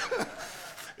good.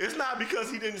 It's not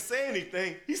because he didn't say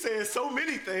anything. He said so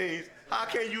many things. How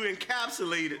can you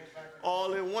encapsulate it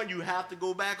all in one? You have to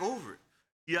go back over it.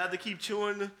 You have to keep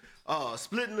chewing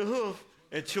splitting the hoof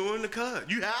and chewing the cud.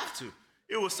 You have to.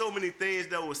 It was so many things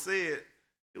that were said.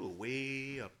 It was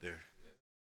way up there.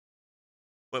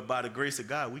 But by the grace of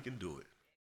God, we can do it.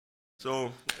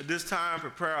 So at this time,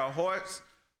 prepare our hearts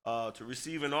to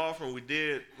receive an offering. We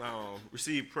did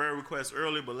receive prayer requests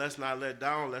earlier, but let's not let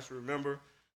down. Let's remember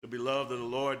the beloved of the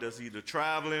Lord that's either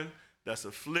traveling, that's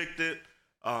afflicted.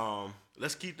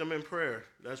 Let's keep them in prayer.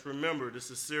 Let's remember this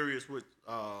is serious with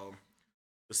the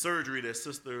surgery that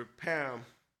Sister Pam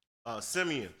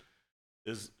Simeon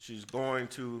she's going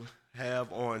to have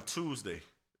on Tuesday,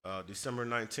 December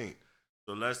 19th.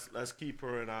 So let's keep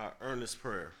her in our earnest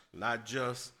prayer, not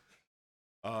just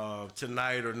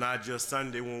tonight or not just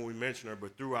Sunday when we mention her,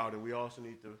 but throughout. And we also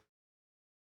need the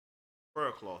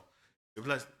prayer cloth.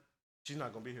 She's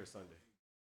not going to be here Sunday,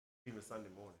 even Sunday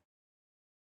morning.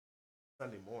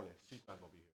 Sunday morning, she's not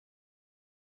going to be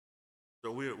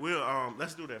here. So we'll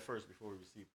let's do that first before we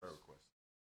receive prayer requests.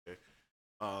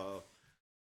 Okay.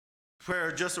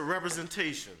 Prayer, just a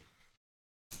representation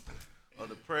of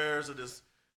the prayers of the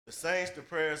saints, the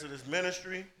prayers of this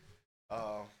ministry.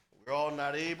 We're all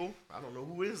not able. I don't know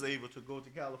who is able to go to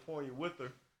California with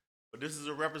her, but this is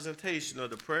a representation of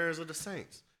the prayers of the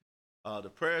saints, the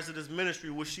prayers of this ministry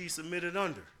which she submitted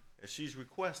under, and she's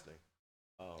requesting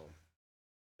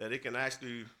that it can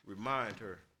actually remind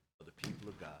her of the people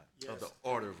of God, of the Yes.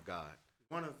 order of God.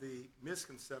 One of the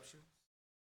misconceptions,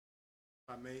 if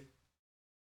I may,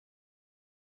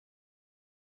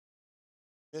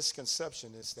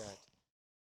 misconception is that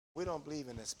we don't believe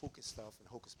in that spooky stuff and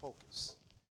hocus pocus.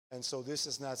 And so this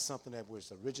is not something that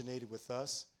was originated with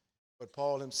us, but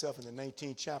Paul himself in the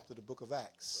 19th chapter of the book of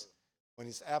Acts, when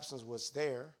his absence was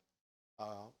there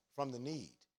from the need,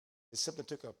 he simply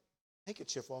took a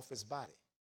handkerchief off his body.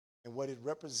 And what it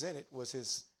represented was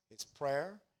his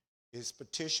prayer, his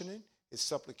petitioning, his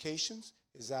supplications,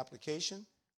 his application,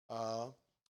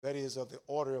 that is of the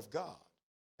order of God.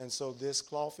 And so this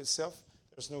cloth itself,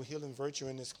 there's no healing virtue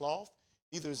in this cloth.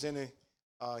 Neither is any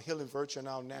healing virtue in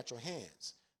our natural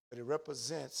hands. But it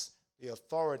represents the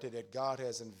authority that God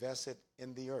has invested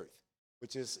in the earth,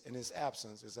 which is in his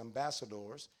absence, as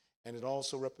ambassadors. And it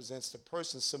also represents the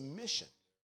person's submission,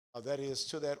 that is,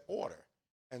 to that order.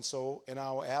 And so in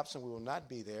our absence, we will not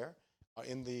be there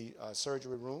in the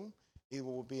surgery room. Either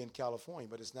will be in California,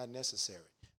 but it's not necessary.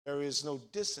 There is no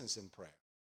distance in prayer.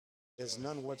 There's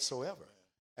none whatsoever.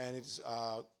 And it's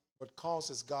what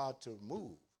causes God to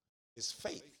move is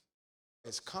faith,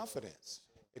 is confidence.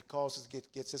 It causes,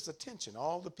 gets his attention.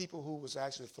 All the people who was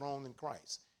actually thrown in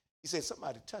Christ. He said,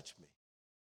 somebody touched me.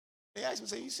 They asked him,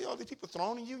 say, you see all these people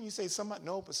thrown in you? And you say, somebody,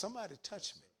 no, but somebody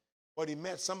touched me. What he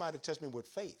meant, somebody touched me with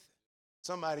faith.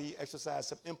 Somebody exercised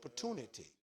some importunity.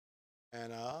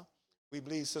 And we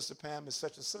believe Sister Pam is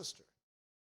such a sister.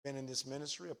 Been in this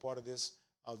ministry, a part of this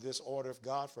order of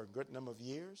God for a good number of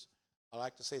years. I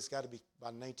like to say it's got to be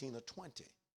about 19 or 20.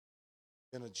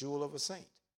 Been a jewel of a saint.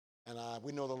 And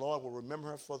we know the Lord will remember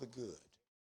her for the good.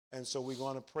 And so we're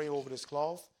going to pray over this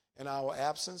cloth in our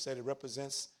absence, that it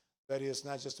represents, that is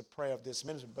not just a prayer of this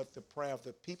ministry, but the prayer of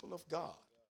the people of God.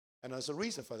 And there's a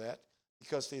reason for that,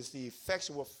 because it's the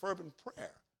effectual, fervent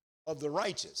prayer of the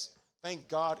righteous. Thank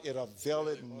God it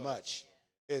availeth much.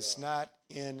 It's not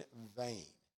in vain.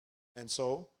 And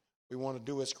so we want to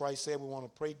do as Christ said, we want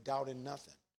to pray, doubting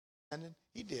nothing. And then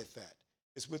he did that.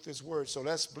 It's with his word. So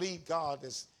let's believe God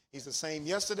is he's the same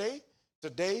yesterday,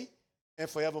 today, and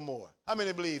forevermore. How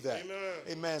many believe that? Amen.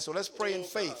 Amen. So let's pray in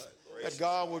faith that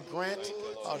God would grant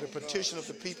the petition of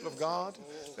the people of God,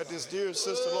 that this dear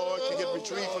sister, Lord, can get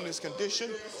retrieved from this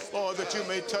condition. Lord, that you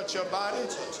may touch her body,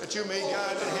 that you may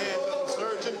guide the hand of the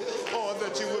surgeon. Lord,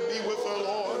 that you would be with her,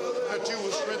 Lord, that you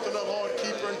would strengthen her, Lord,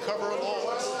 keep her and cover her,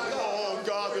 Lord. Oh,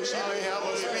 God, that she may have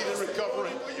a speedy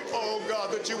recovery. Oh,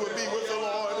 God, that you would be with her,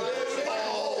 Lord.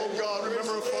 Oh, God,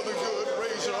 remember her for the good.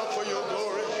 Raise her up for your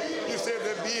glory. You said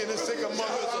that being the sick among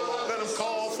us, let them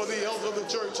call for the elders of the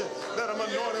church. Let them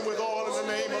anoint him with oil in the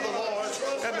name of the Lord.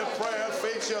 And the prayer of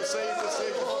faith shall save the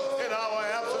sick. In our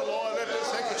absence, Lord, let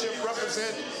this handkerchief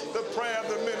represent the prayer of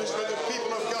the ministry, the people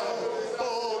of God.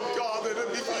 Oh, God, that it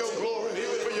be for your glory,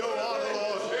 for your honor,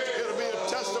 Lord. It'll be a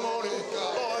testimony,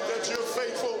 Lord, that you're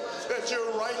faithful, that you're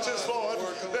righteous, Lord,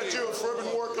 that you're a fervent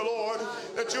worker, Lord,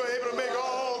 that you're able to make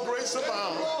all grace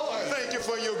abound. Thank you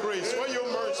for your grace, for your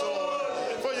mercy, Lord,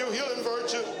 for your healing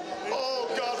virtue. Oh,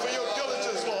 God, for your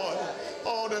diligence, Lord.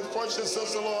 Oh, that precious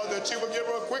sister, Lord, that you will give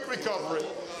her a quick recovery.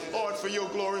 Lord, for your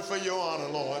glory, for your honor,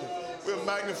 Lord. We'll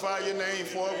magnify your name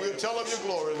for it. We'll tell of your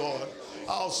glory, Lord.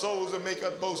 Our souls will make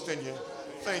us boast in you.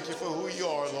 Thank you for who you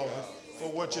are, Lord,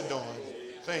 for what you're doing.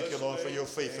 Thank you, Lord, for your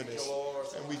faithfulness.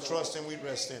 And we trust and we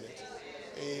rest in it.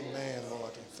 Amen,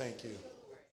 Lord. Thank you.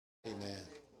 Amen.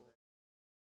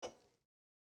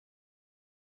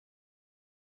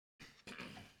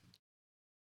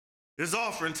 It's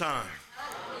offering time.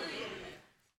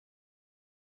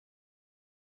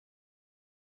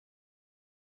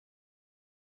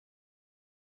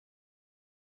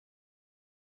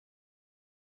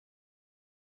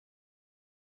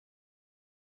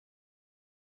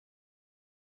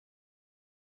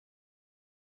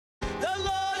 The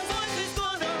Lord's voice is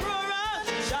gonna roar out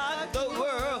and shock the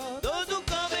world. Those who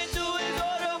come into his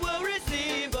order will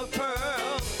receive a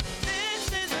pearl.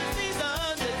 This is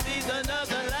the season of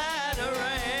the latter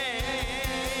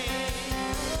rain.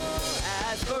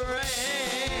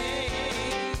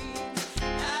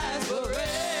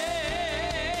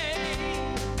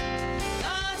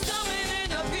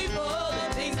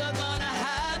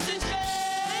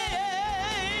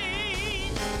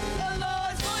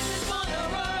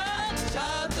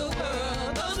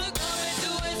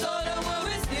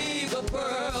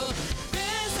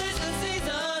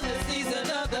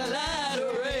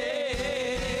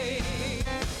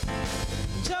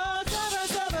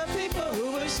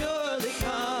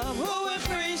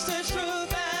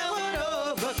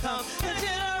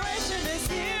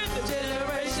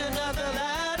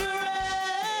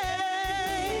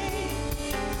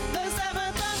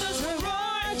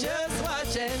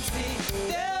 watch and see.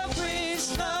 They'll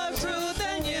preach love, truth,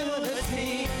 and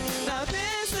unity. Now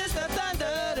this is the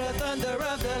thunder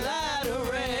of the latter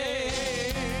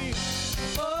rain.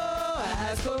 Oh,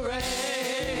 ask for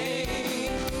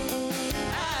rain.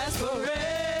 Ask for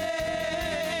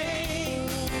rain.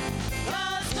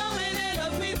 God's coming in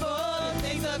the people.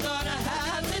 Things are gonna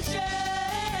have to change.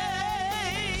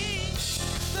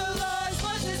 The Lord's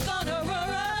voice is gonna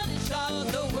run and shout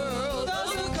the world.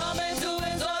 Those who come into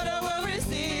his order will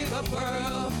receive a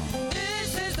pearl.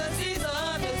 This is the season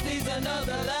of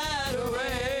the latter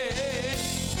rain.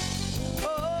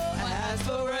 Oh, ask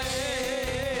for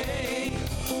rain.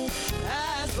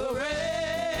 Ask for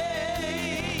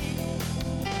rain.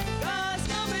 God's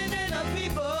coming in the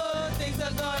people. Things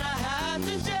are gonna have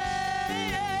to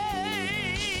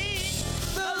change.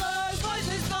 The Lord's voice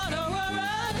is gonna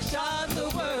run and shout the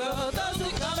world. Those who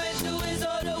come into his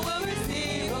order will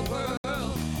receive a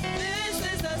pearl. This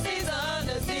is the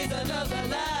season of the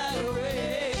latter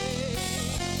rain.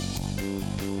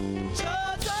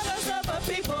 Church on us of a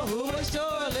people who will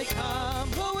surely come,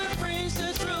 who will preach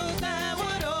the truth and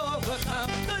would overcome.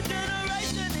 The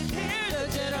generation is here, the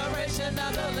generation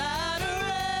of the latter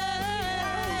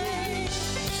rain.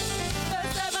 The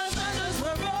seven thunders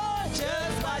will roar,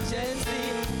 just watch and see.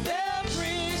 They'll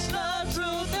preach love,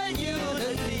 truth, and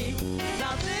unity.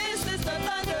 Now this is the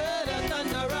thunder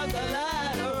of the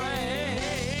latter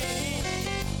rain.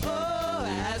 Oh,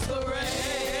 ask for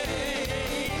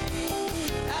rain.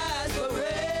 Ask for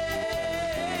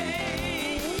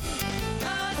rain.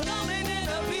 God's coming in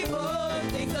the people.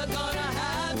 Things are gonna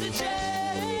have to change.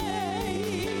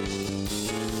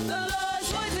 The Lord's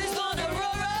voice is gonna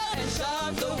roar out and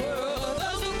shock the world.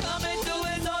 Those who come into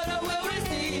his order will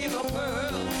receive a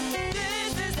pearl.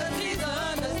 This is the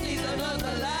season of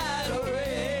the latter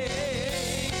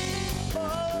rain.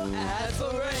 Oh, ask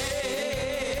for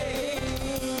rain.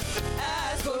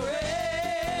 Ask for rain.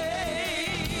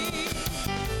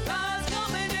 God's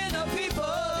coming in the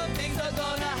people. Things are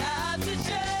gonna have to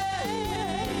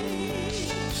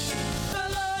change. The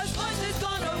Lord's voice is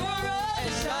gonna roar out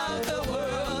and shout the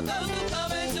world. Those who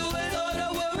come into his order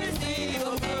will receive a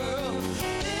pearl.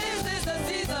 This is the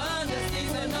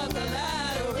season of the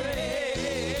latter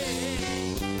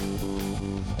rain.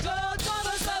 God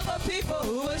promised of a people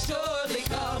who will surely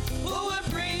come, who will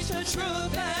preach the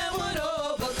truth and would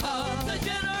overcome. The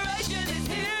generation is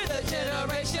here, the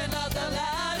generation of the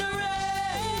latter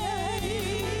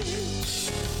rain.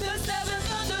 The seven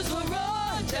thunders will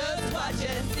roar, just watch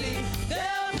and see.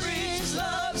 They'll preach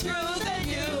love, truth, and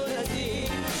unity.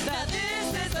 Now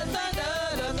this is the thunder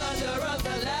of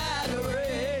the latter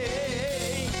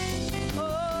rain.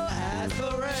 Oh, ask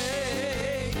for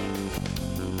rain.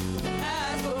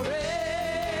 Ask for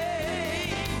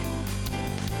rain.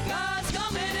 God's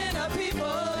coming in the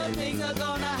people. Things are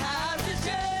gonna have to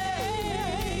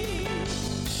change.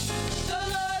 The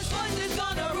Lord's voice is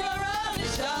gonna roar out and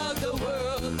shout the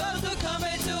world. Those who come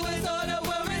into his order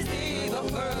will receive a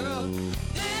pearl.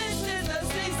 This is the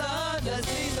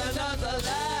season of the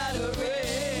latter rain.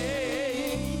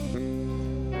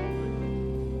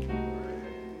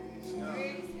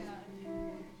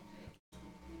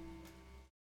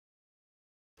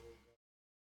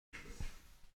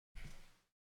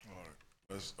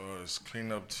 Let's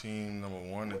clean up team number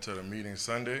 1 into the meeting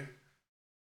Sunday.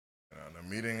 The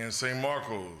meeting in St.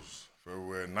 Marcos,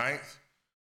 February 9th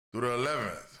through the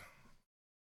 11th.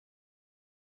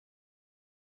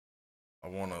 I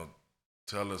want to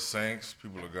tell the saints,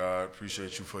 people of God,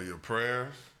 appreciate you for your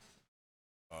prayers.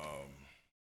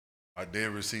 I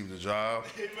did receive the job.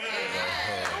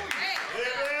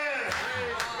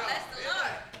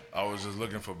 I was just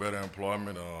looking for better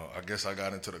employment. I guess I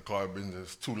got into the car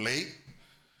business too late.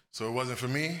 So it wasn't for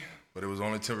me, but it was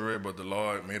only temporary, but the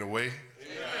Lord made a way.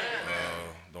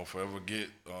 Don't forever get,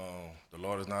 the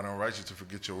Lord is not unrighteous to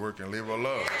forget your work and labor of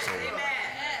love. So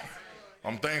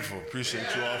I'm thankful. Appreciate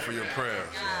you all for your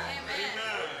prayers.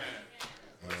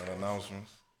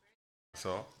 Announcements. That's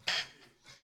all.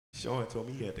 Sean told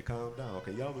me he had to calm down.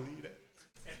 Can y'all believe that?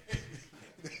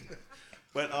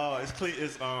 But it's clear.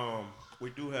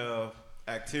 We do have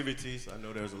activities. I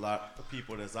know there's a lot of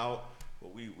people that's out,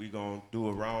 but we gonna do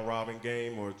a round robin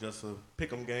game or just a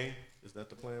pick'em game. Is that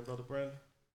the plan, Brother Brandon?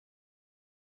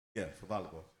 Yeah, for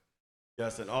volleyball.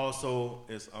 Yes, and also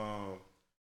it's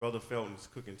Brother Felton's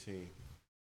cooking team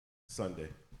Sunday.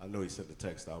 I know he sent the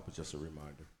text out, but just a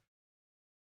reminder.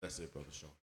 That's it, Brother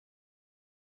Sean.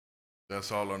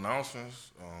 That's all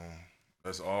announcements.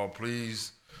 That's all.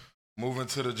 Please move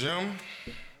into the gym.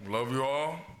 Love you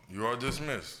all. You are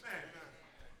dismissed.